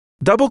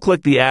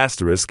 Double-click the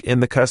asterisk in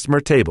the customer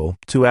table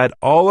to add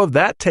all of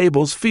that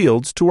table's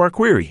fields to our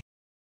query.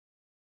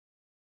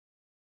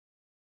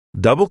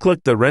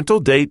 Double-click the rental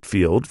date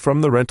field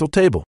from the rental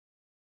table.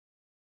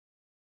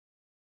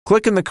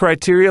 Click in the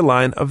criteria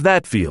line of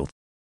that field.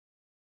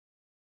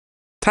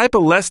 Type a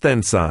less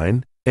than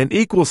sign, an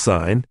equal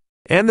sign,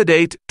 and the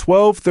date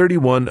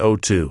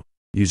 12/31/02.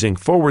 Using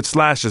forward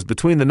slashes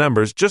between the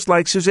numbers just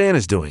like Suzanne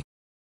is doing.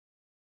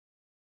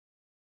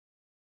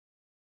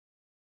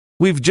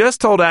 We've just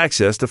told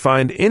Access to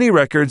find any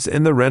records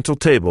in the rental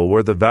table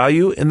where the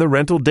value in the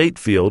rental date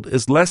field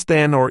is less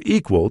than or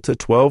equal to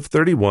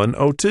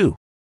 12/31/02.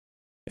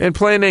 In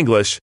plain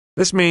English,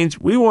 this means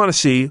we want to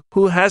see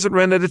who hasn't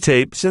rented a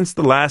tape since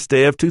the last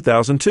day of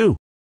 2002.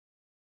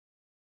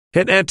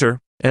 Hit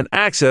Enter, and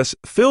Access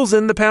fills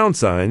in the pound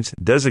signs,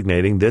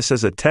 designating this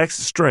as a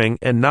text string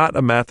and not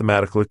a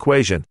mathematical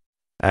equation.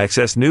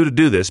 Access knew to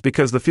do this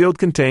because the field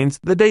contains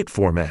the date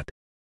format.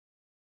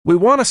 We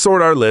want to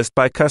sort our list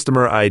by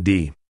customer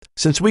ID.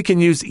 Since we can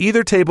use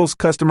either table's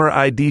customer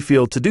ID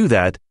field to do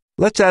that,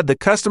 let's add the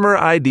customer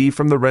ID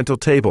from the rental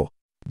table.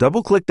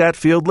 Double-click that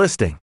field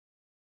listing.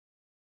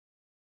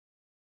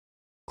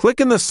 Click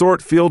in the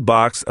Sort field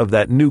box of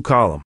that new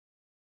column.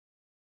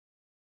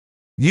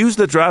 Use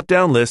the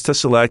drop-down list to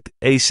select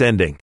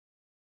Ascending.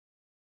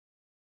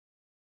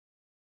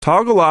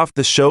 Toggle off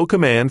the Show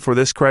command for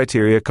this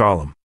criteria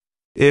column.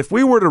 If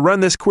we were to run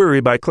this query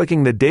by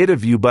clicking the Data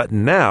View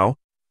button now,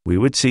 we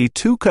would see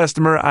 2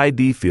 customer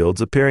ID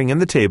fields appearing in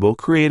the table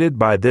created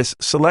by this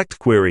select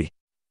query.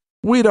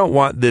 We don't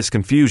want this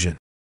confusion.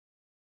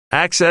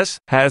 Access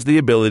has the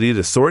ability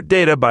to sort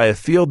data by a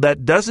field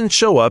that doesn't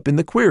show up in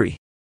the query.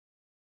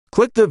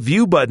 Click the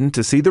View button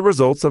to see the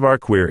results of our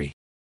query.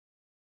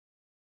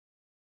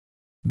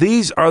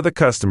 These are the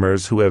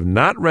customers who have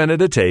not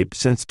rented a tape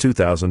since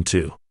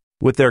 2002,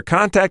 with their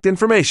contact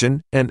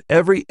information and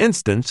every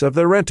instance of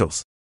their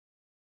rentals.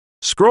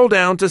 Scroll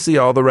down to see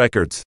all the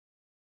records.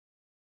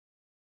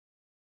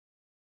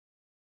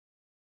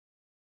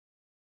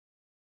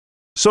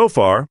 So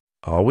far,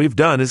 all we've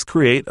done is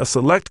create a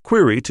select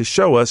query to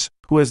show us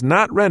who has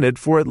not rented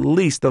for at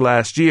least the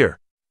last year.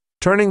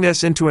 Turning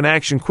this into an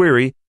action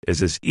query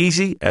is as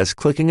easy as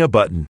clicking a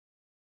button.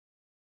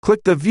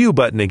 Click the View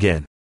button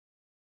again.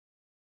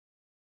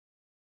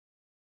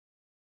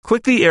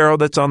 Click the arrow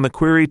that's on the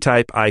query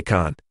type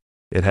icon.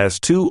 It has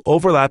two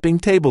overlapping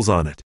tables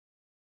on it.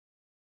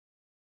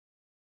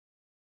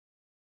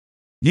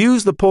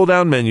 Use the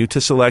pull-down menu to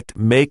select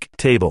Make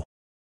Table.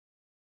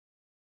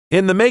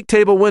 In the Make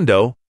Table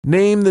window,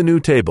 name the new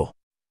table.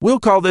 We'll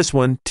call this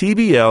one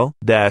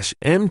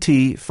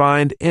TBL-MT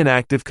Find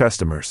Inactive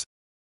Customers.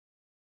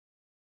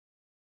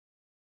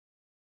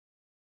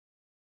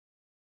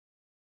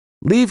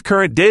 Leave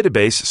Current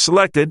Database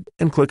selected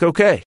and click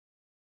OK.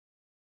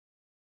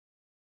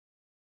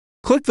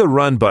 Click the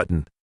Run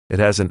button. It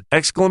has an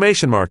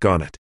exclamation mark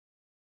on it.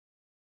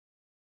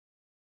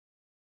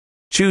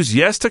 Choose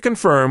Yes to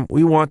confirm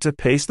we want to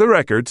paste the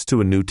records to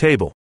a new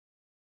table.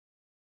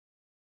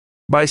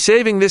 By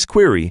saving this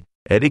query,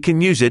 Eddie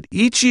can use it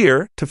each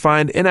year to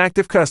find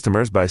inactive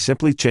customers by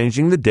simply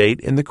changing the date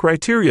in the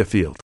criteria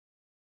field.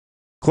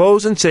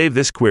 Close and save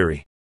this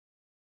query.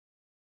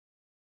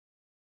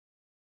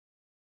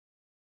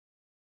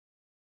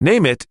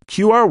 Name it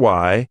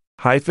QRY-MT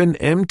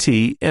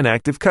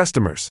Inactive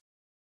Customers.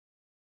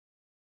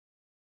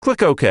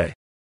 Click OK.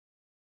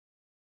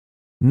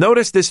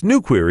 Notice this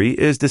new query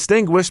is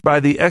distinguished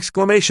by the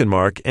exclamation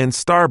mark and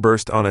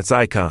starburst on its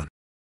icon.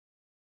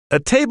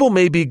 A table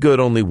may be good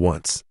only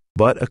once,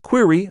 but a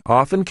query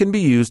often can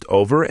be used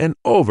over and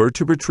over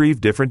to retrieve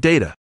different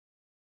data.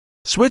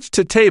 Switch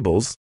to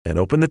Tables and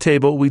open the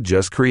table we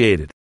just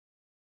created.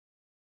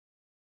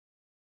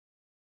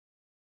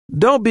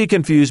 Don't be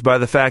confused by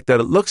the fact that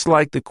it looks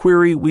like the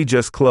query we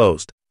just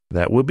closed.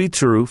 That would be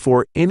true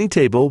for any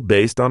table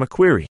based on a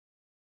query.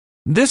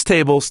 This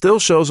table still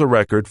shows a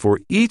record for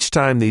each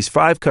time these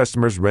 5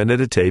 customers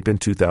rented a tape in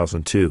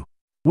 2002.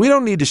 We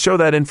don't need to show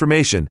that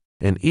information,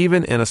 and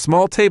even in a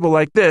small table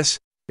like this,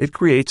 it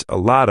creates a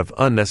lot of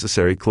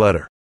unnecessary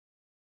clutter.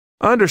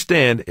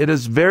 Understand, it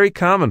is very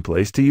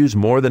commonplace to use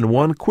more than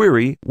one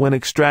query when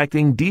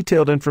extracting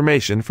detailed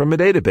information from a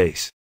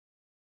database.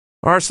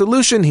 Our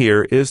solution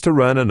here is to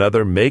run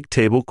another Make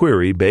Table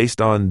query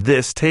based on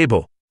this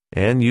table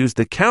and use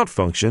the Count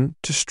function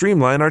to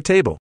streamline our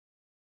table.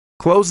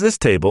 Close this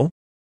table,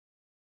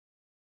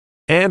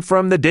 and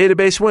from the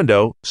database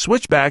window,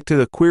 switch back to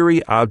the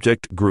Query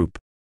Object group.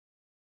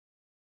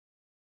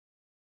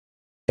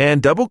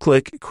 And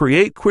double-click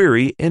Create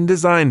Query in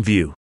Design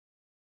View.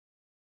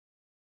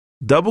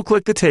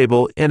 Double-click the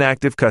table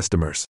Inactive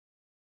Customers.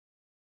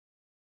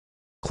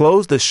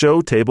 Close the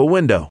Show Table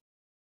window.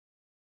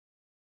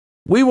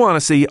 We want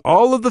to see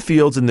all of the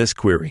fields in this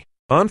query.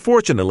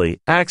 Unfortunately,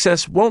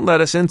 Access won't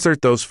let us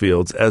insert those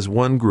fields as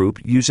one group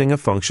using a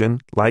function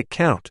like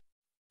count.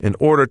 In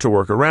order to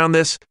work around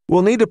this,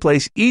 we'll need to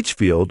place each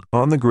field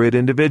on the grid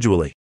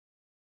individually.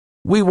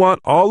 We want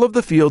all of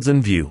the fields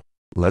in view.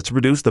 Let's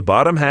reduce the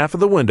bottom half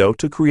of the window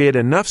to create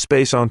enough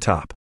space on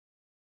top.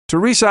 To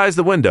resize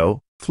the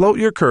window, float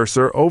your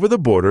cursor over the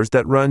borders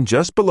that run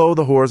just below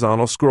the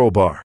horizontal scroll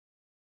bar.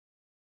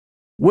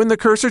 When the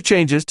cursor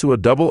changes to a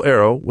double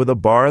arrow with a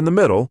bar in the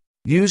middle,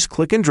 use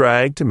click and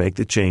drag to make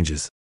the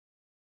changes.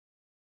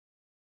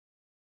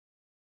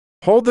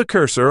 Hold the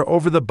cursor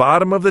over the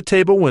bottom of the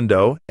table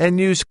window and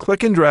use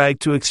click and drag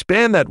to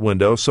expand that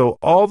window so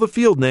all the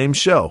field names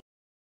show.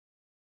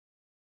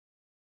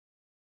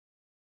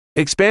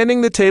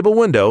 Expanding the table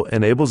window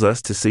enables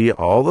us to see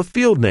all the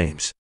field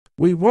names.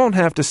 We won't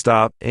have to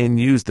stop and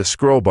use the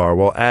scroll bar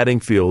while adding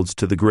fields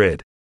to the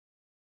grid.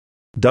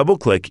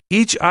 Double-click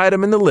each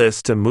item in the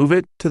list to move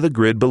it to the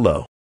grid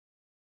below.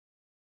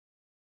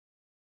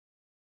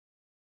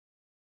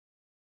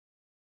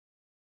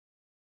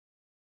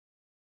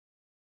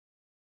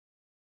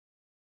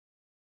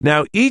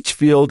 Now each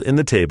field in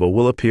the table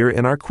will appear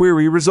in our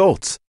query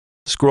results.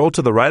 Scroll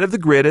to the right of the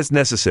grid as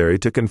necessary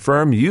to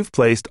confirm you've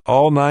placed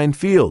all 9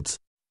 fields.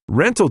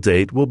 Rental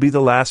date will be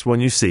the last one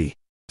you see.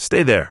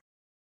 Stay there.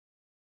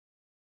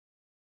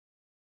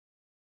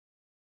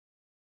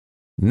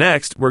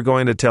 Next, we're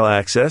going to tell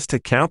Access to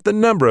count the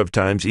number of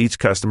times each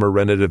customer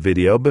rented a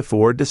video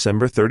before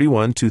December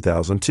 31,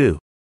 2002.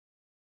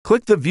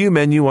 Click the View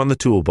menu on the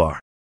toolbar.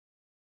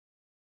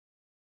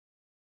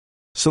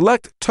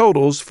 Select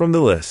Totals from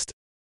the list.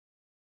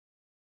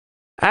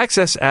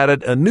 Access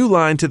added a new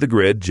line to the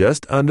grid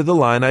just under the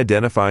line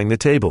identifying the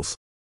tables.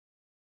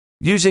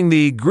 Using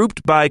the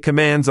Grouped By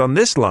commands on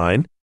this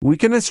line, we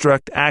can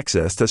instruct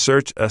Access to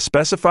search a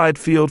specified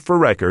field for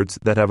records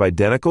that have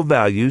identical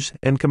values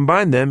and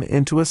combine them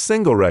into a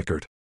single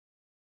record.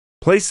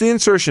 Place the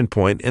insertion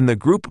point in the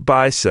Group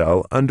By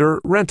cell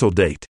under Rental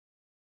Date.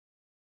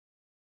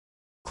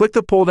 Click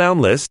the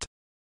pull-down list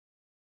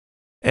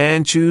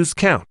and choose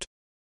Count.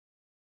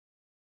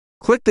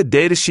 Click the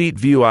Datasheet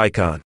View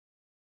icon.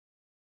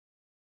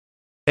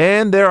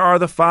 And there are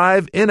the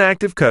 5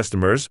 inactive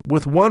customers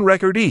with 1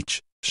 record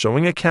each,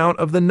 showing a count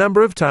of the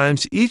number of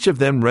times each of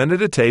them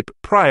rented a tape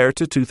prior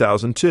to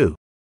 2002.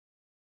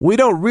 We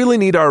don't really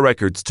need our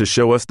records to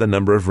show us the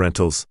number of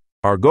rentals.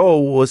 Our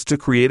goal was to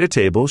create a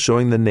table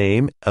showing the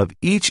name of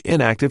each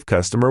inactive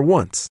customer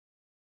once.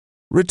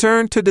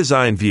 Return to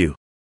Design View.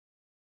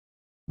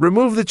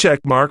 Remove the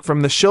check mark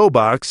from the Show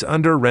box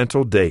under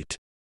Rental Date.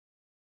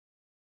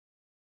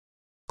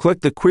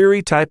 Click the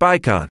Query Type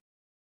icon.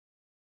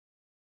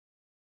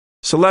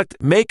 Select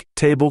Make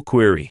Table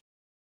Query.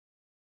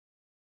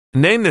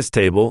 Name this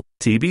table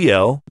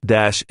TBL-MT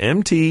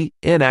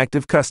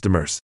Inactive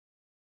Customers.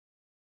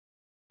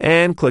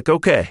 And click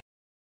OK.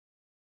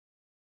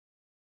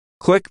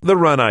 Click the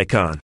Run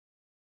icon.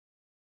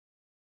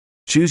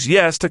 Choose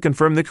Yes to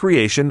confirm the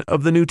creation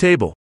of the new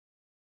table.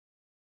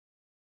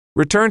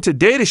 Return to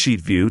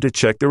Datasheet View to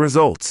check the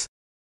results.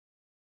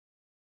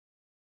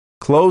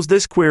 Close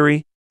this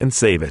query and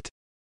save it.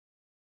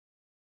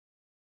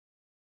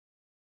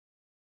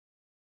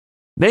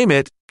 Name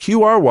it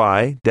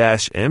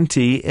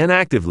QRY-MT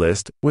Inactive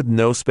List with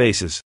no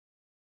spaces.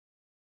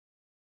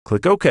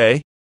 Click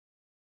OK.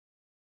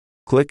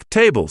 Click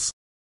Tables.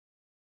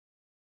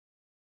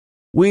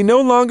 We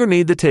no longer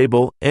need the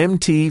table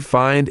MT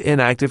Find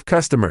Inactive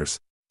Customers,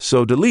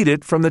 so delete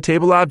it from the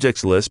Table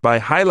Objects list by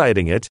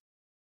highlighting it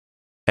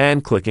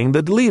and clicking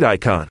the Delete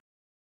icon.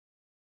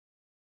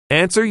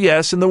 Answer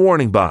Yes in the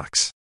warning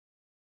box.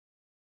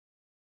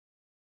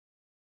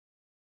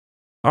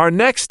 Our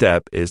next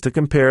step is to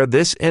compare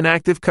this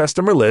inactive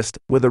customer list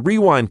with a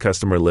Rewind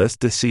customer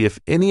list to see if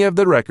any of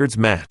the records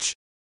match.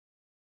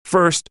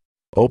 First,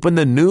 open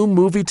the new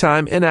Movie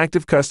Time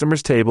Inactive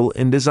Customers table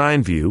in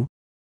Design View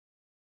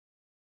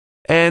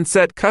and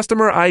set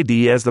Customer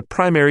ID as the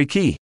primary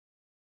key.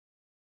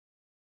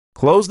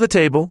 Close the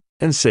table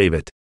and save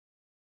it.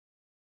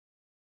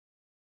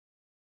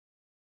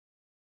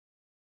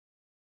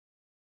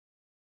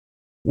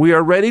 We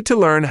are ready to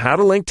learn how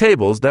to link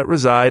tables that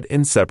reside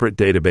in separate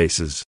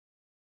databases.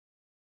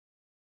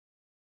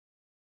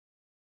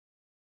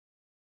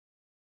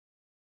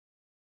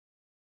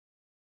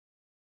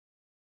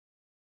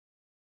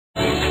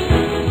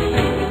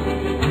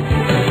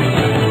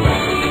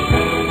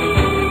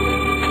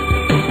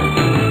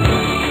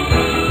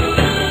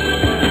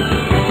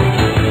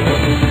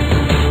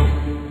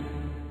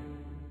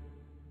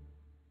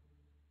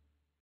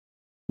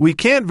 We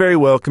can't very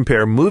well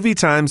compare Movie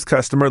Time's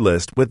customer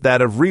list with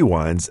that of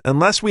Rewind's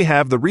unless we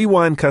have the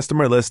Rewind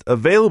customer list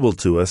available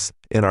to us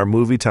in our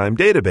Movie Time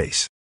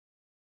database.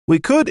 We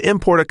could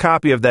import a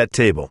copy of that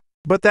table,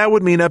 but that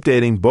would mean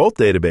updating both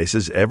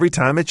databases every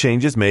time a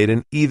change is made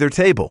in either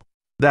table.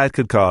 That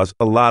could cause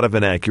a lot of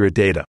inaccurate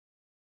data.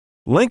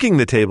 Linking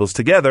the tables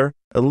together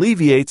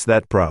alleviates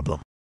that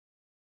problem.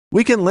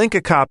 We can link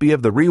a copy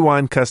of the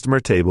Rewind customer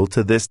table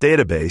to this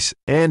database,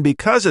 and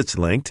because it's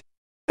linked,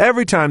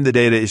 every time the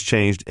data is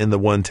changed in the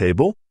one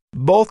table,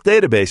 both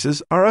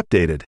databases are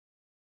updated.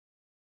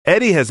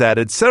 Eddie has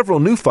added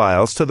several new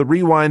files to the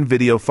Rewind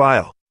video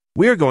file.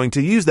 We are going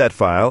to use that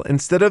file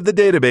instead of the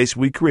database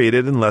we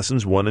created in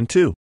Lessons 1 and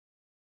 2.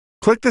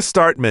 Click the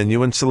Start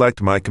menu and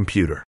select My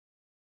Computer.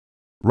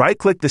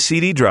 Right-click the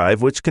CD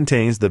drive which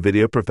contains the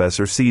Video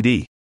Professor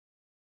CD.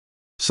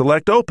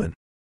 Select Open.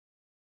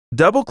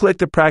 Double-click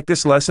the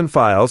practice lesson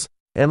files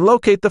and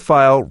locate the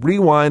file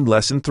Rewind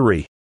Lesson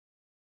 3.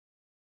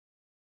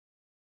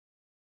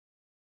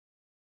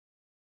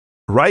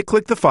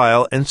 Right-click the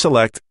file and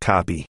select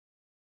Copy.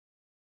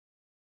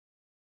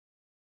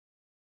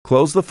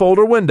 Close the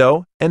folder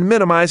window and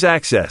minimize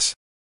access.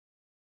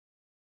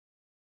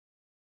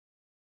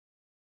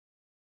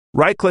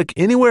 Right-click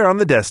anywhere on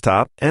the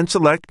desktop and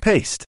select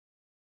Paste.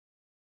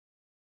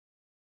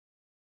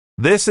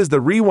 This is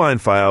the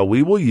Rewind file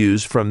we will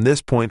use from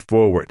this point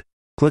forward.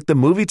 Click the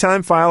Movie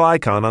Time file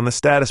icon on the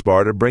status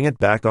bar to bring it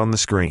back on the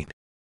screen.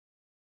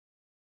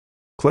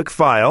 Click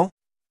File,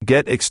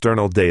 Get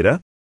External Data,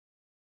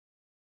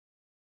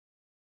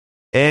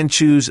 and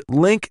choose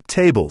Link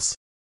Tables.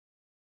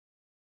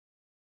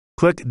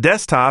 Click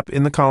Desktop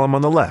in the column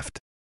on the left.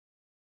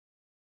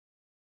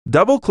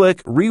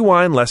 Double-click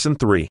Rewind Lesson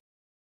 3.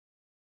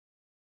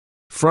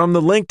 From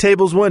the Link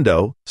Tables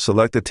window,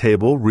 select the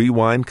table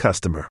Rewind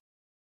Customer.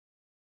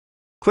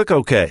 Click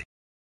OK.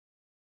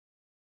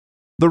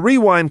 The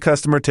Rewind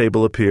Customer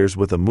table appears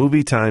with the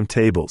Movie Time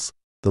tables.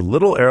 The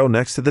little arrow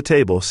next to the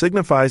table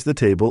signifies the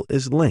table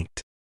is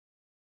linked.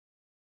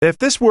 If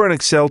this were an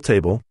Excel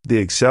table, the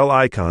Excel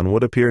icon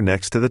would appear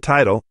next to the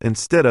title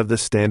instead of the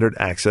standard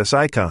access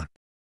icon.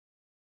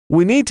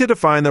 We need to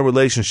define the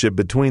relationship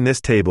between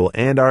this table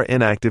and our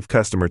inactive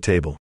customer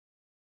table.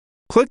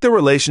 Click the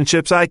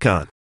Relationships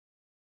icon.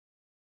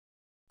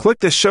 Click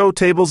the Show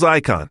Tables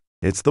icon.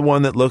 It's the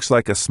one that looks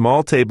like a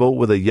small table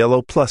with a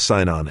yellow plus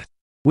sign on it.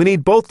 We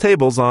need both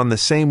tables on the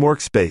same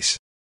workspace.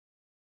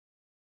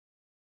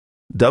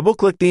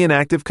 Double-click the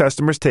inactive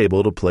customers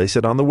table to place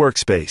it on the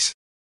workspace.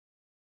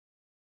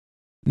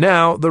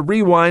 Now the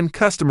Rewind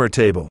Customer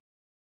table.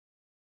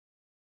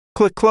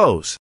 Click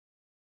Close.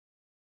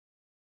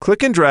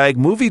 Click and drag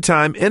Movie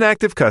Time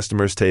Inactive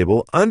Customers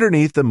table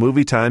underneath the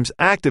Movie Time's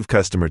Active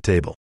Customer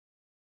table.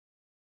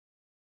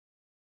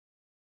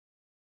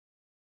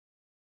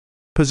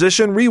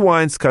 Position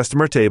Rewind's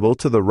Customer table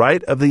to the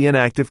right of the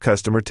Inactive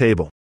Customer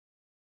table.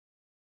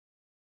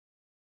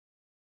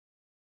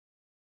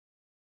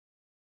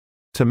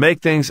 To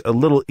make things a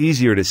little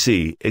easier to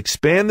see,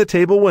 expand the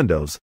table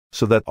windows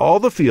so that all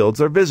the fields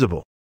are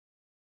visible.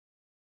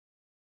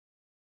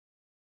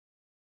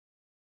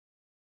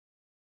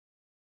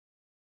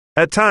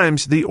 At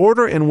times, the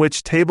order in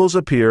which tables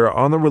appear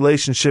on the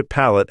relationship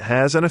palette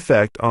has an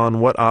effect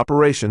on what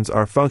operations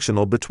are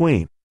functional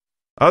between.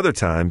 Other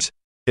times,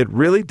 it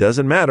really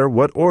doesn't matter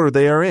what order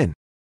they are in.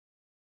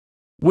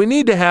 We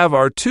need to have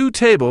our two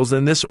tables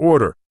in this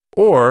order,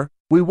 or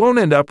we won't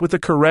end up with the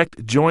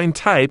correct join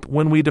type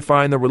when we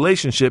define the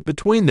relationship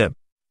between them.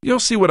 You'll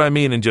see what I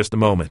mean in just a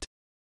moment.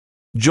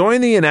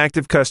 Join the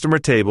inactive customer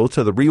table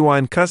to the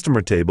Rewind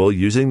customer table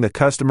using the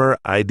Customer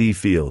ID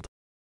field.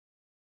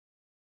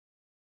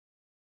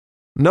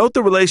 Note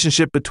the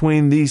relationship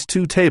between these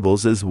two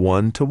tables is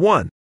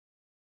 1-to-1.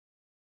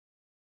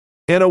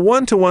 In a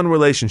 1-to-1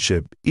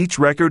 relationship, each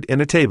record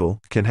in a table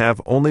can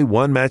have only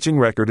one matching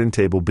record in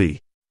Table B,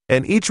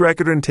 and each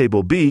record in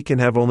Table B can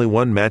have only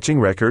one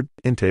matching record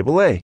in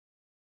Table A.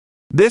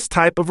 This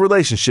type of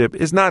relationship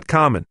is not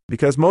common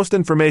because most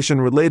information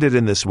related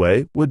in this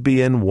way would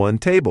be in one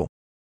table.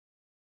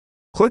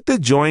 Click the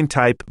Join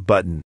Type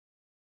button.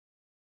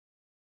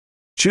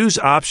 Choose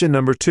option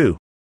number 2.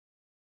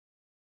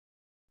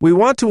 We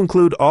want to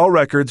include all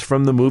records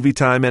from the Movie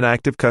Time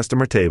Inactive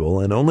Customer table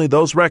and only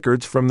those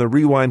records from the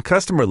Rewind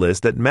customer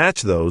list that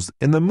match those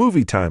in the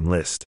Movie Time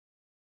list.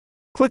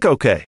 Click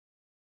OK.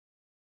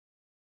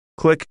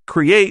 Click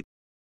Create.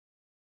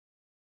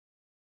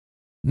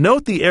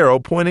 Note the arrow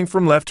pointing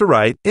from left to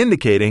right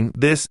indicating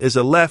this is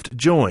a left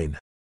join.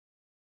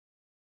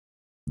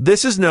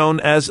 This is known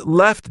as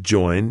left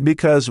join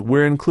because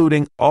we're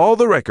including all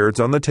the records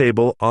on the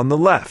table on the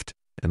left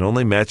and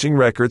only matching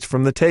records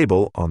from the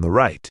table on the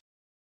right.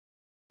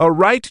 A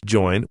right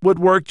join would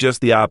work just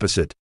the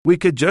opposite. We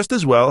could just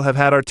as well have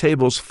had our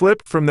tables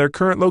flipped from their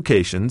current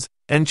locations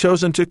and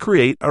chosen to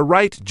create a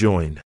right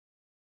join.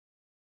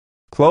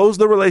 Close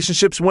the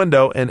Relationships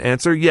window and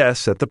answer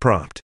Yes at the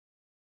prompt.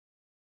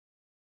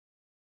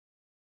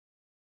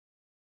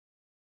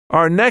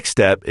 Our next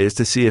step is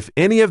to see if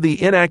any of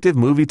the inactive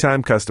Movie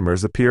Time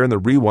customers appear in the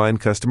Rewind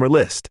customer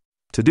list.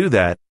 To do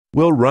that,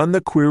 we'll run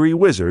the Query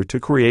Wizard to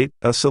create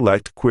a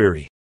select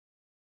query.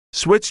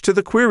 Switch to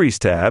the Queries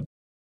tab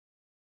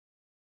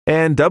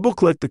and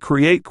double-click the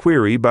Create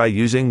Query by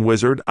using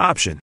Wizard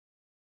option.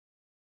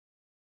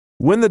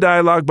 When the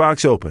dialog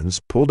box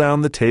opens, pull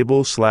down the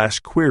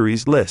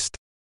Table/Queries list.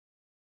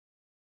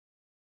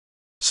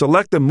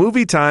 Select the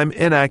Movie Time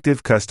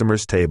Inactive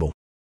Customers table.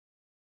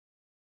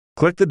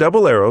 Click the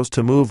double arrows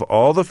to move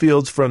all the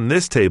fields from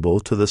this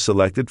table to the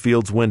Selected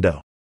Fields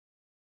window.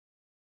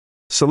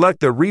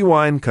 Select the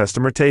Rewind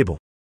Customer table.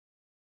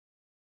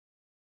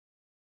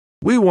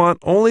 We want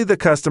only the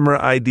Customer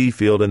ID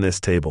field in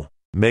this table.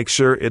 Make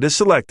sure it is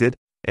selected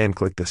and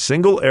click the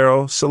single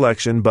arrow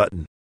selection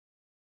button.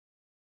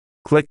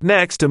 Click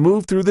Next to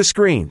move through the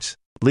screens.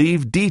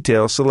 Leave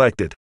Detail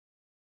selected.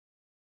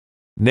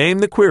 Name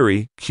the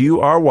query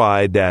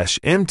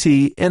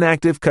QRY-MT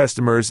Inactive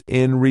Customers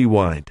in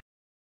Rewind.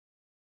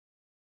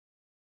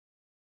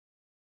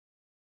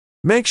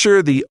 Make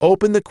sure the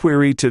Open the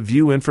Query to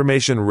View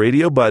Information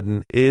radio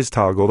button is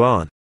toggled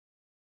on.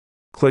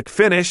 Click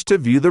Finish to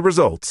view the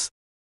results.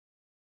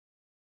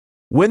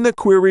 When the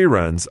query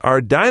runs,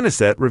 our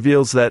Dynaset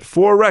reveals that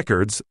 4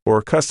 records,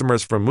 or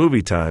customers from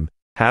Movie Time,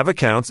 have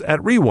accounts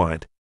at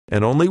Rewind,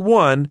 and only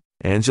one,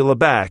 Angela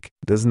Back,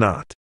 does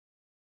not.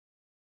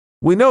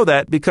 We know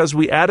that because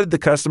we added the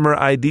Customer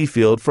ID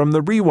field from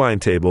the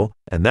Rewind table,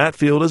 and that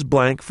field is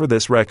blank for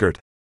this record.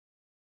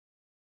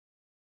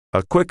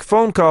 A quick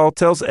phone call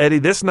tells Eddie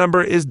this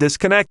number is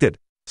disconnected,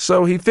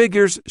 so he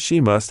figures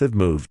she must have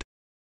moved.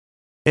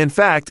 In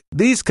fact,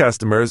 these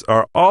customers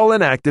are all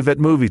inactive at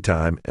Movie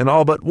Time and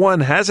all but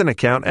one has an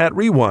account at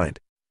Rewind.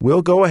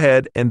 We'll go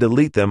ahead and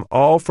delete them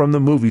all from the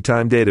Movie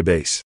Time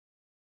database.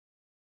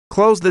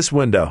 Close this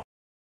window.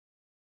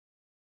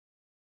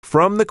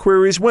 From the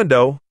Queries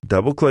window,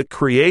 double-click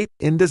Create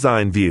in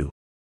Design View.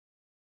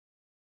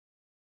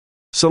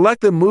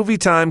 Select the Movie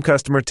Time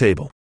Customer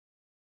table.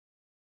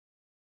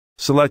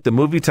 Select the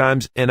Movie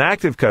Time's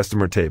Inactive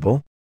Customer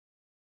table.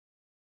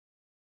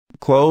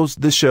 Close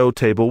the Show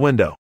Table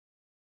window.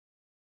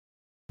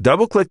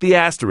 Double-click the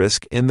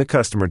asterisk in the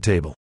Customer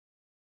table.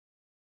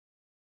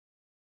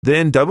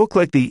 Then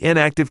double-click the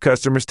Inactive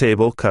Customers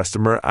table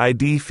Customer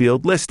ID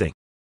field listing.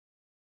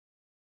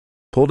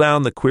 Pull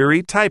down the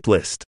Query Type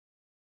list.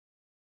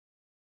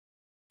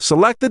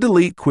 Select the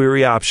Delete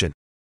Query option.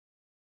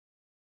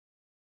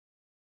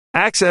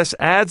 Access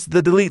adds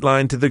the delete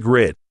line to the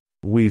grid.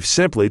 We've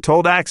simply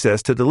told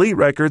Access to delete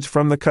records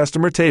from the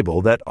Customer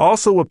table that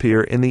also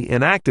appear in the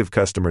Inactive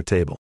Customer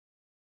table.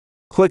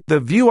 Click the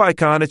View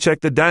icon to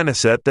check the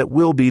Dynaset that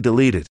will be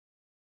deleted.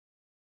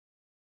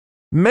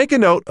 Make a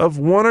note of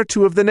 1 or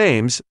 2 of the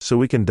names so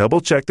we can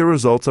double-check the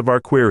results of our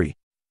query.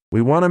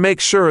 We want to make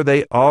sure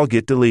they all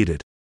get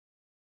deleted.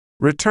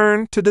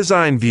 Return to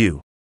Design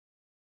View.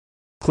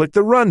 Click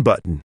the Run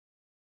button.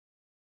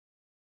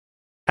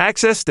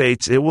 Access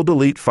states it will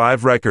delete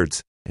 5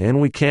 records, and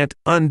we can't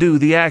undo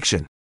the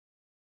action.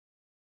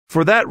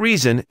 For that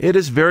reason, it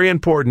is very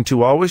important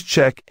to always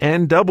check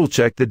and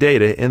double-check the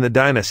data in the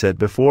dataset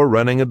before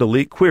running a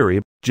delete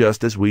query,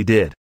 just as we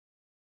did.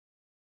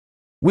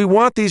 We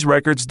want these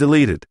records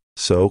deleted,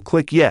 so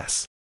click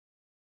Yes.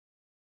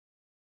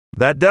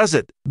 That does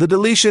it. The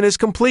deletion is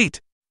complete.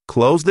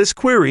 Close this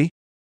query,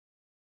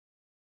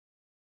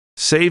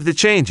 save the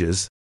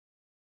changes,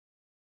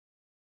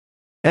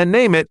 and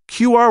name it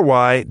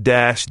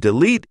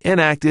QRY-delete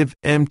inactive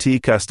MT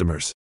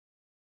customers.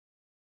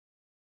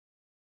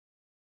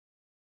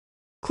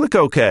 Click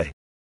OK.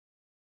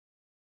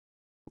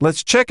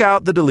 Let's check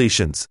out the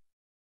deletions.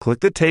 Click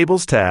the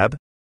Tables tab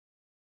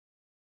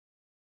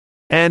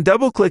and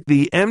double-click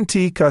the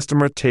MT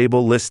customer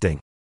table listing.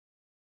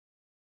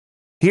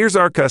 Here's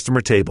our customer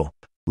table.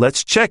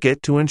 Let's check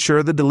it to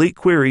ensure the delete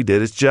query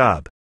did its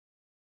job.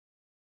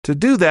 To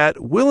do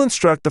that, we'll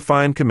instruct the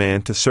find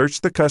command to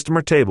search the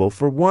customer table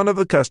for one of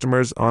the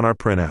customers on our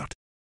printout.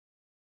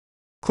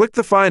 Click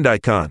the find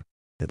icon.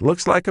 It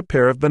looks like a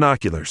pair of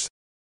binoculars.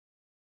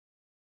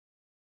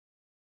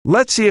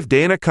 Let's see if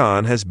Dana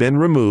Khan has been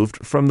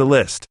removed from the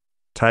list.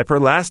 Type her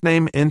last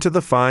name into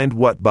the Find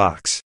What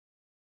box.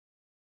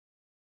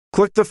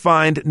 Click the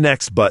Find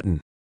Next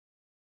button.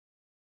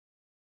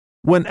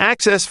 When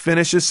Access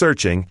finishes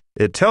searching,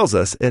 it tells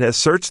us it has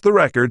searched the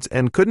records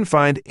and couldn't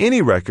find any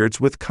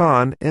records with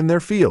Khan in their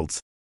fields.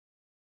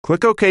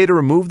 Click OK to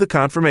remove the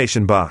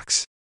confirmation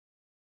box.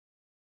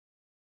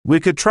 We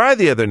could try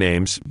the other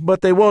names,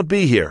 but they won't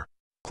be here.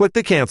 Click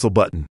the Cancel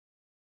button.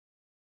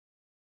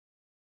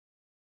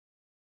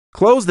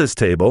 Close this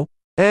table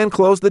and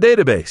close the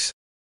database.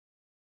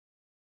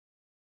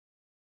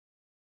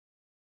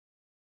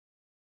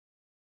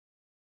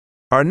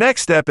 Our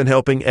next step in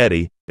helping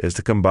Eddie is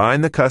to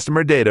combine the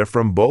customer data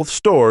from both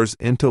stores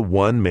into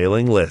one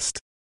mailing list.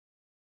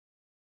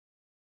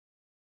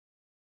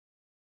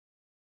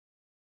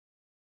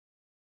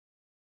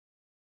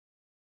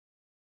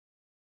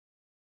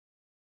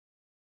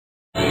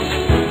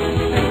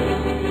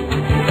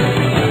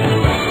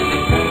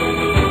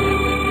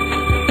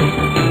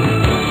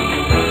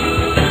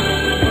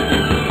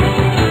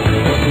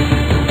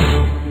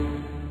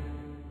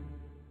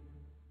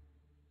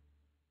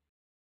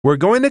 We're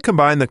going to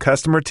combine the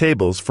customer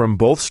tables from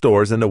both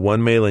stores into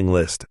one mailing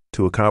list.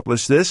 To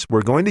accomplish this,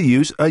 we're going to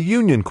use a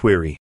union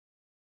query.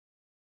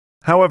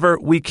 However,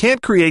 we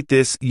can't create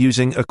this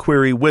using a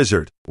query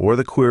wizard or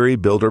the query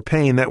builder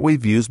pane that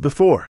we've used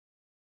before.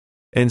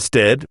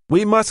 Instead,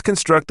 we must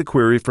construct the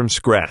query from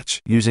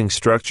scratch using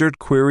Structured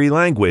Query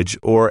Language,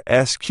 or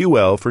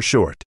SQL for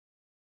short.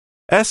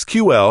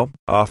 SQL,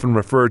 often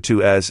referred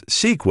to as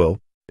SQL,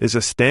 is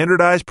a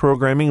standardized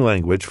programming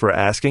language for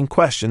asking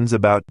questions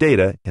about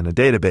data in a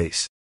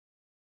database.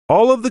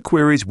 All of the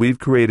queries we've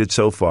created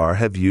so far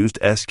have used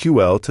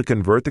SQL to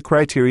convert the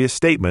criteria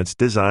statements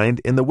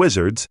designed in the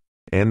wizards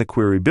and the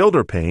query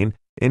builder pane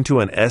into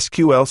an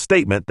SQL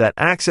statement that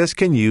Access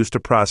can use to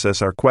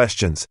process our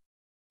questions.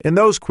 In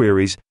those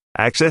queries,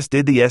 Access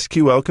did the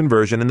SQL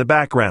conversion in the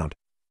background.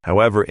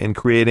 However, in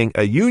creating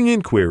a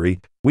union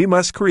query, we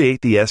must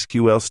create the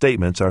SQL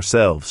statements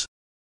ourselves.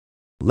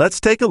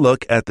 Let's take a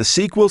look at the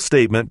SQL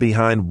statement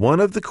behind one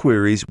of the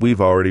queries we've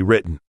already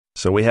written,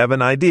 so we have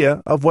an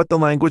idea of what the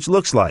language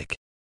looks like.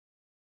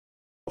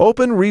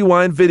 Open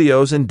Rewind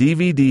Videos and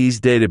DVDs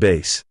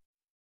database.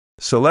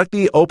 Select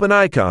the Open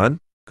icon,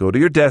 go to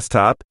your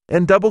desktop,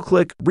 and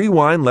double-click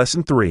Rewind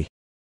Lesson 3.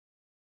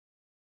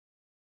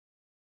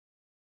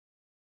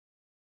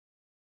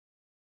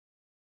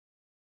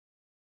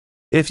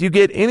 If you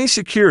get any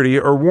security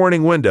or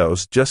warning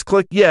windows, just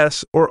click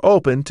Yes or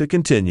Open to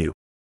continue.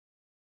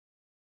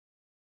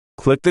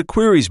 Click the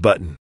Queries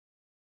button.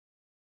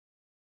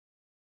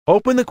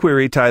 Open the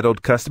query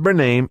titled Customer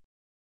Name.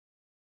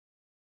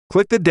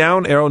 Click the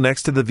down arrow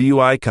next to the View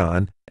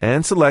icon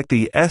and select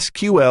the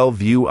SQL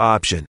View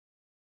option.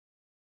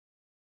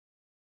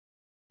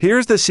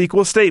 Here's the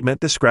SQL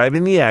statement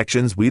describing the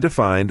actions we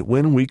defined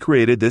when we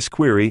created this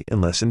query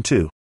in Lesson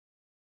 2.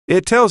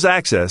 It tells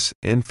Access,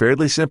 in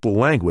fairly simple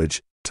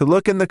language, to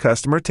look in the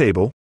customer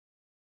table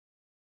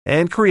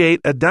and create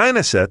a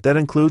dataset that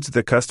includes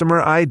the customer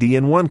ID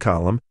in one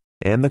column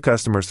and the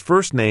customer's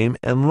first name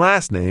and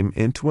last name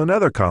into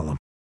another column.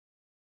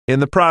 In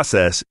the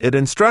process, it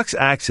instructs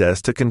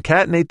Access to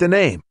concatenate the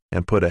name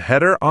and put a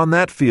header on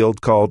that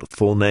field called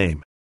Full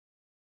Name.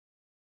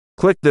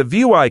 Click the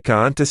View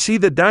icon to see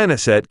the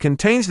dataset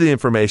contains the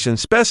information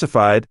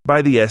specified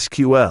by the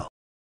SQL.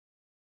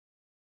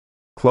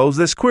 Close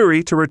this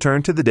query to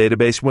return to the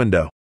database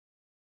window.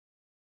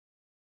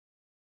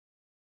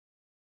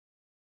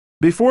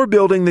 Before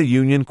building the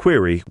union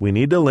query, we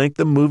need to link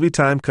the Movie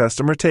Time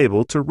customer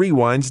table to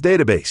Rewind's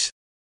database.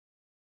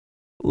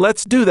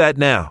 Let's do that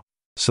now.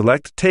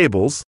 Select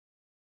Tables,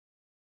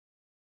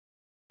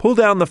 pull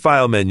down the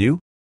File menu,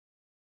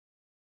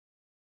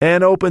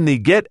 and open the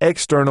Get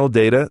External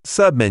Data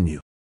submenu,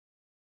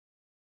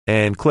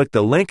 and click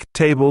the Link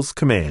Tables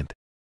command.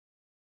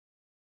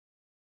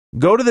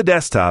 Go to the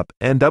desktop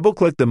and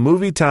double-click the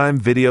Movie Time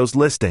Videos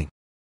listing.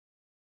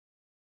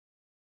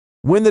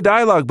 When the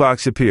dialog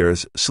box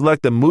appears,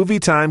 select the Movie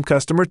Time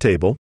Customer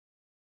table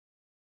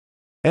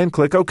and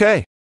click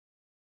OK.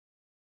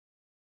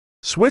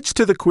 Switch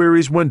to the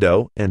Queries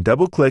window and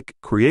double-click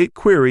Create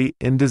Query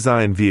in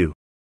Design View.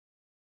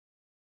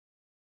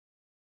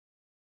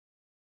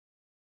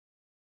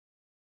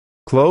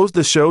 Close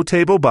the Show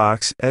Table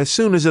box as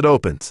soon as it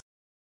opens.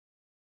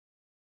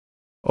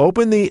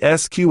 Open the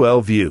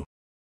SQL view.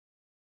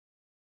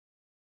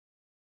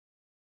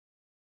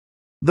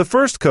 The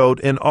first code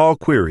in all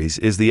queries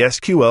is the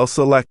SQL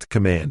select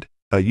command.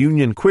 A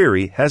union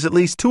query has at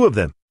least two of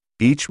them,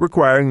 each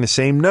requiring the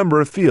same number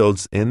of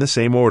fields in the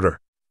same order.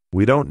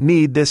 We don't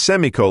need this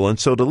semicolon,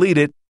 so delete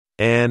it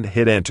and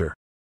hit Enter.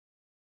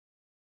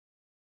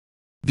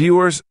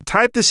 Viewers,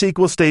 type the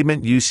SQL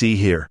statement you see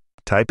here.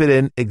 Type it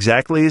in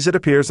exactly as it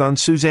appears on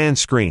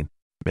Suzanne's screen,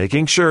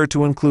 making sure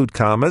to include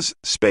commas,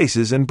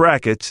 spaces, and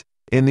brackets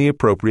in the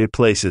appropriate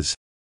places.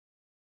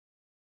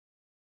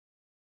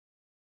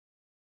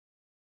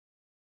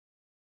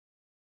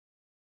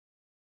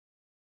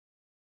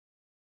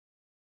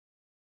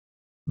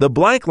 The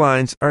blank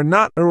lines are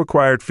not a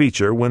required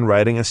feature when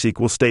writing a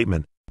SQL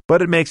statement, but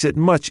it makes it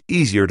much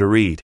easier to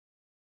read.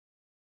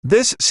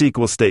 This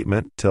SQL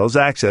statement tells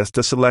Access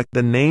to select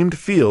the named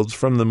fields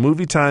from the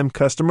Movie Time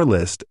customer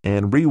list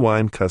and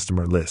Rewind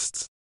customer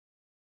lists.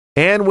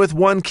 And with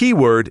one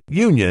keyword,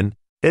 union,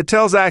 it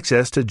tells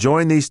Access to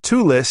join these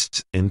two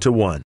lists into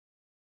one.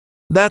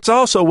 That's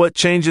also what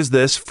changes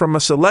this from a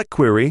select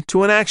query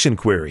to an action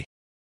query.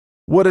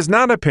 What is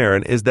not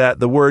apparent is that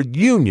the word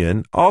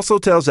union also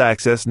tells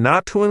Access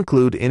not to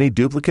include any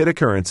duplicate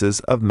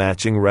occurrences of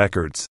matching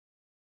records.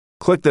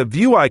 Click the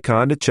View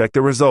icon to check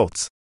the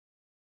results.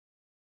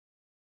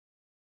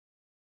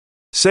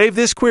 Save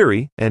this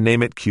query and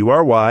name it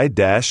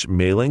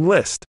QRY-mailing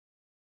list.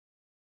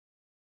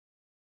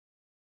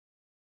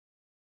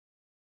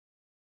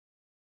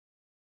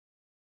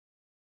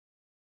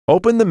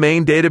 Open the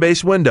main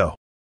database window.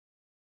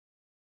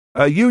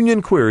 A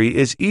union query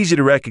is easy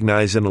to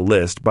recognize in a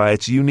list by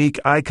its unique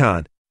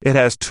icon. It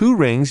has two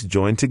rings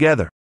joined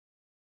together.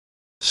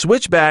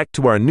 Switch back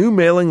to our new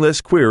mailing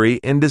list query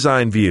in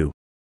Design View.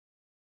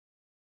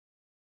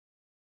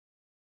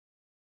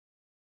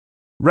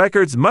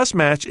 Records must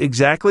match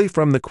exactly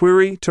from the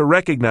query to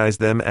recognize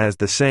them as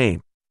the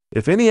same.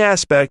 If any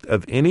aspect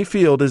of any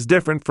field is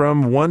different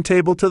from one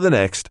table to the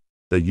next,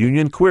 the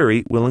union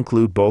query will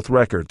include both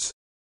records.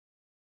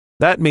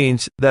 That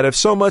means that if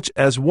so much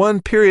as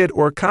one period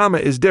or comma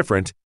is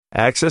different,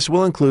 Access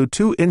will include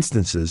two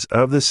instances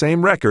of the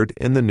same record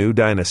in the new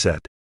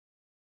dataset.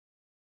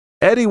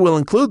 Eddie will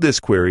include this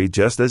query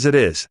just as it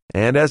is,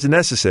 and as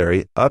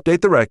necessary,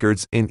 update the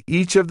records in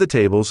each of the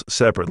tables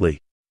separately.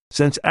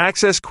 Since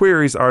Access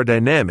queries are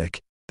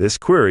dynamic, this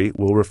query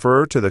will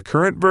refer to the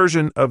current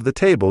version of the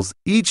tables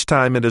each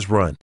time it is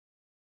run.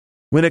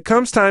 When it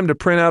comes time to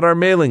print out our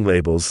mailing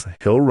labels,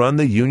 he'll run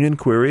the union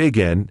query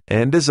again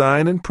and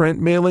design and print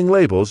mailing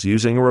labels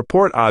using a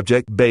report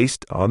object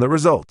based on the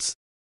results.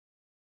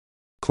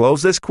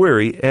 Close this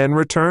query and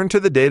return to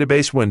the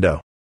database window.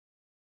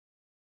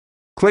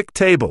 Click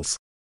Tables.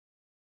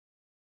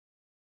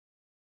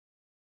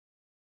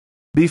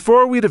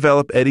 Before we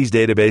develop Eddie's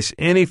database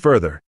any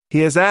further, he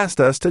has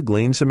asked us to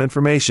glean some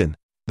information.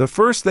 The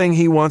first thing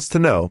he wants to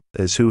know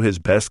is who his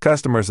best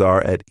customers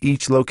are at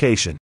each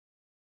location.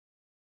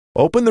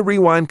 Open the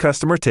Rewind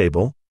Customer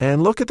table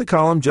and look at the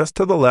column just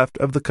to the left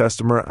of the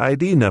customer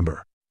ID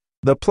number.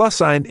 The plus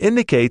sign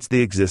indicates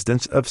the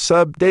existence of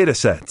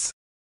sub-datasets.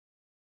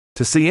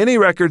 To see any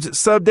record's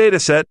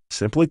sub-dataset,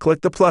 simply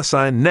click the plus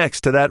sign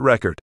next to that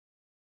record.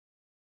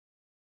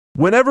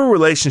 Whenever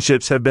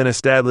relationships have been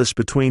established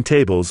between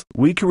tables,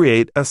 we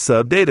create a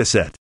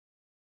sub-dataset.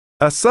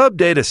 A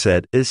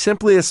sub-dataset is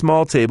simply a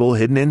small table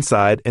hidden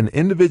inside an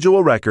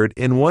individual record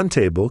in one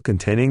table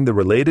containing the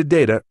related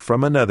data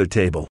from another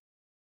table.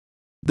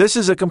 This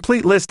is a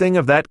complete listing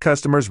of that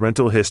customer's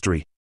rental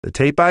history, the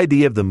tape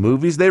ID of the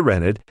movies they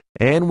rented,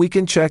 and we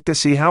can check to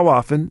see how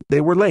often they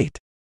were late.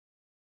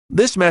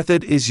 This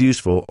method is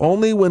useful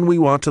only when we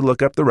want to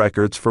look up the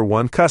records for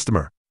one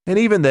customer, and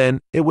even then,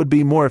 it would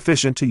be more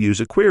efficient to use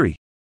a query.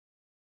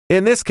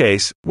 In this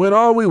case, when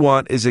all we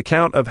want is a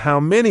count of how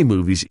many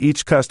movies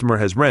each customer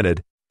has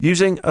rented,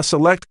 using a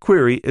select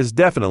query is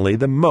definitely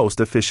the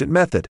most efficient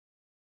method.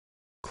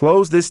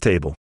 Close this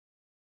table.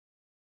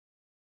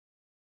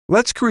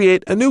 Let's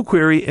create a new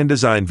query in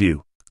Design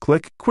View.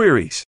 Click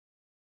Queries.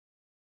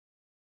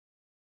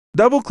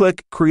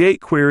 Double-click Create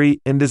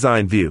Query in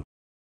Design View.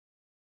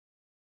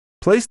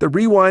 Place the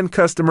Rewind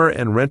Customer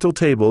and Rental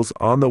tables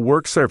on the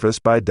work surface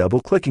by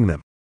double-clicking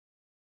them.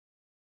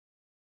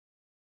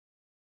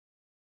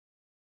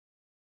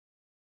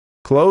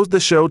 Close the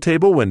Show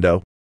Table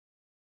window.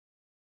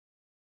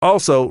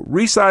 Also,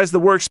 resize the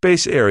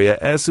workspace area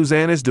as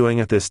Suzanne is doing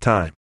at this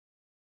time.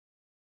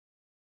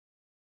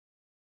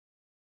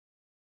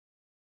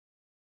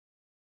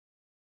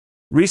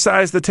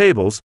 Resize the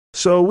tables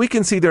so we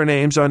can see their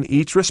names on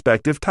each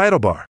respective title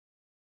bar.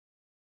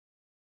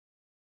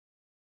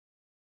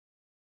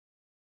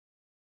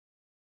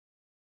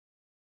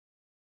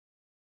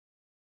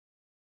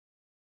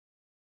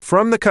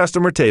 From the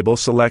customer table,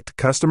 select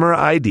Customer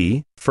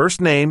ID,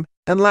 first name,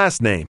 and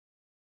last name.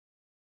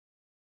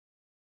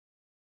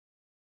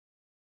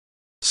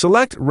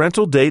 Select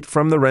Rental Date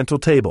from the rental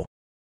table.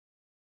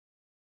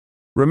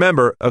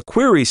 Remember, a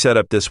query set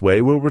up this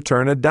way will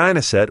return a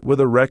Dynaset with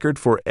a record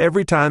for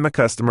every time a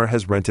customer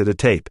has rented a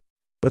tape,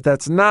 but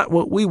that's not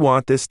what we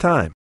want this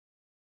time.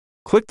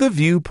 Click the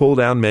View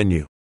pull-down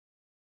menu.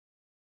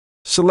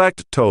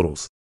 Select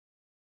Totals.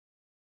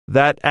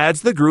 That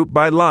adds the group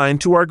by line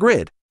to our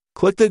grid.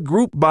 Click the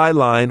Group by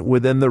line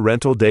within the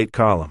Rental Date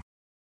column.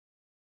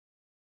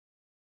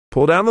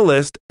 Pull down the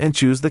list and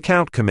choose the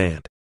Count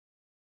command.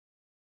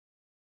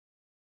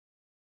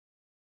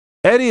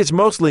 Eddie is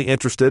mostly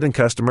interested in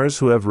customers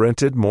who have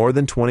rented more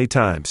than 20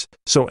 times,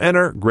 so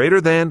enter greater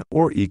than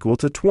or equal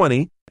to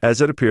 20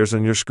 as it appears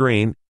on your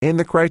screen in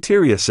the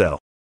criteria cell.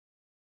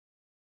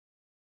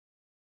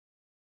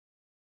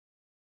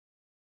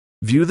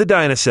 View the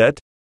Dynaset,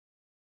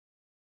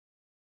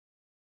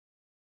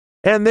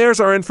 and there's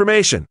our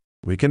information.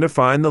 We can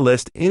define the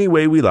list any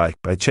way we like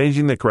by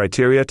changing the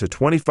criteria to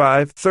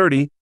 25,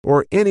 30,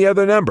 or any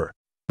other number,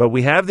 but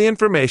we have the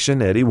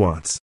information Eddie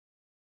wants.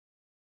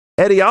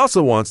 Eddie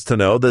also wants to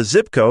know the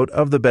zip code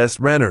of the best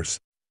renters.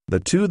 The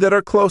two that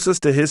are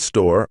closest to his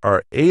store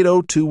are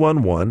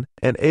 80211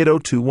 and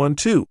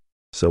 80212,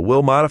 so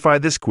we'll modify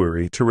this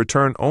query to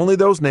return only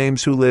those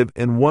names who live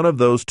in one of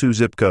those two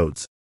zip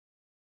codes.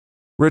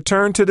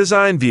 Return to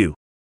Design View.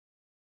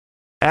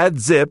 Add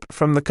zip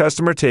from the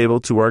customer table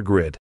to our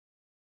grid.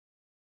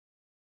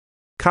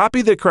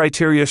 Copy the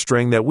criteria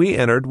string that we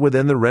entered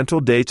within the rental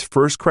date's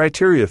first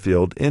criteria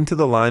field into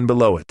the line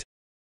below it.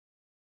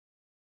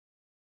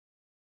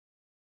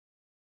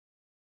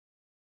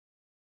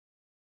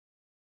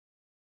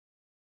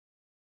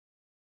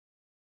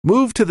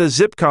 Move to the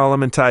zip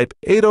column and type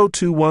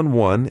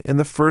 80211 in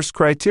the first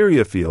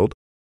criteria field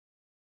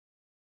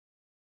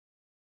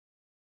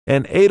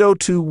and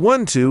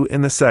 80212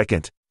 in the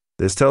second.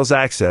 This tells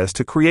Access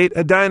to create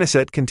a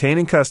Dynaset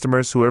containing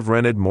customers who have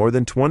rented more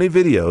than 20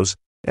 videos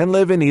and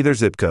live in either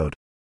zip code.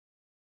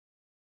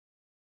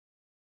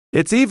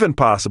 It's even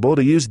possible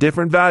to use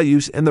different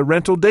values in the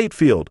rental date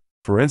field.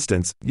 For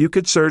instance, you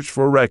could search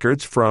for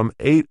records from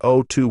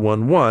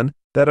 80211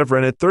 that have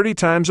rented 30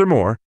 times or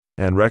more,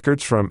 and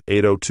records from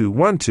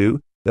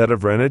 80212 that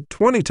have rented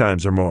 20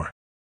 times or more.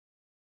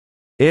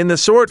 In the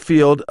Sort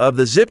field of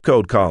the zip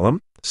code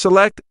column,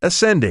 select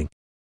Ascending.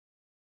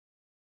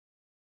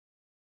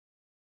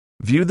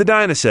 View the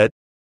Dynaset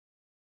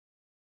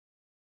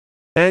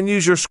and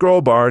use your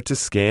scroll bar to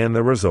scan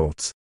the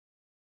results.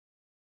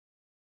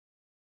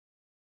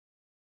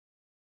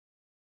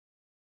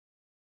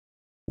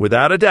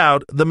 Without a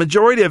doubt, the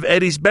majority of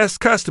Eddie's best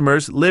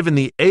customers live in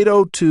the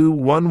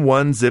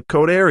 80211 zip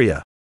code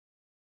area.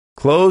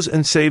 Close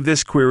and save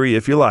this query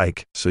if you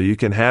like, so you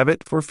can have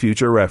it for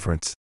future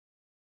reference.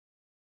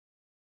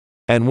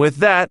 And with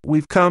that,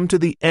 we've come to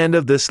the end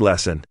of this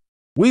lesson.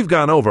 We've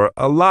gone over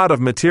a lot of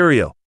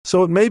material,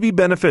 so it may be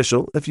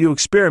beneficial if you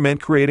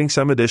experiment creating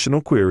some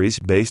additional queries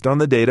based on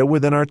the data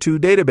within our two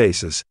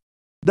databases.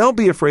 Don't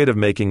be afraid of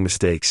making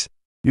mistakes.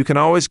 You can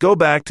always go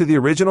back to the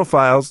original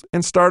files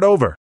and start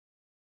over.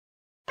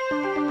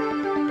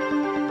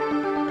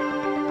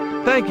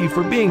 Thank you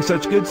for being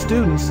such good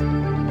students.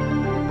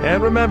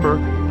 And remember,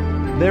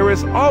 there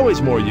is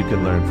always more you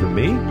can learn from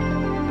me,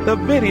 the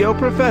Video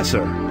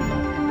Professor.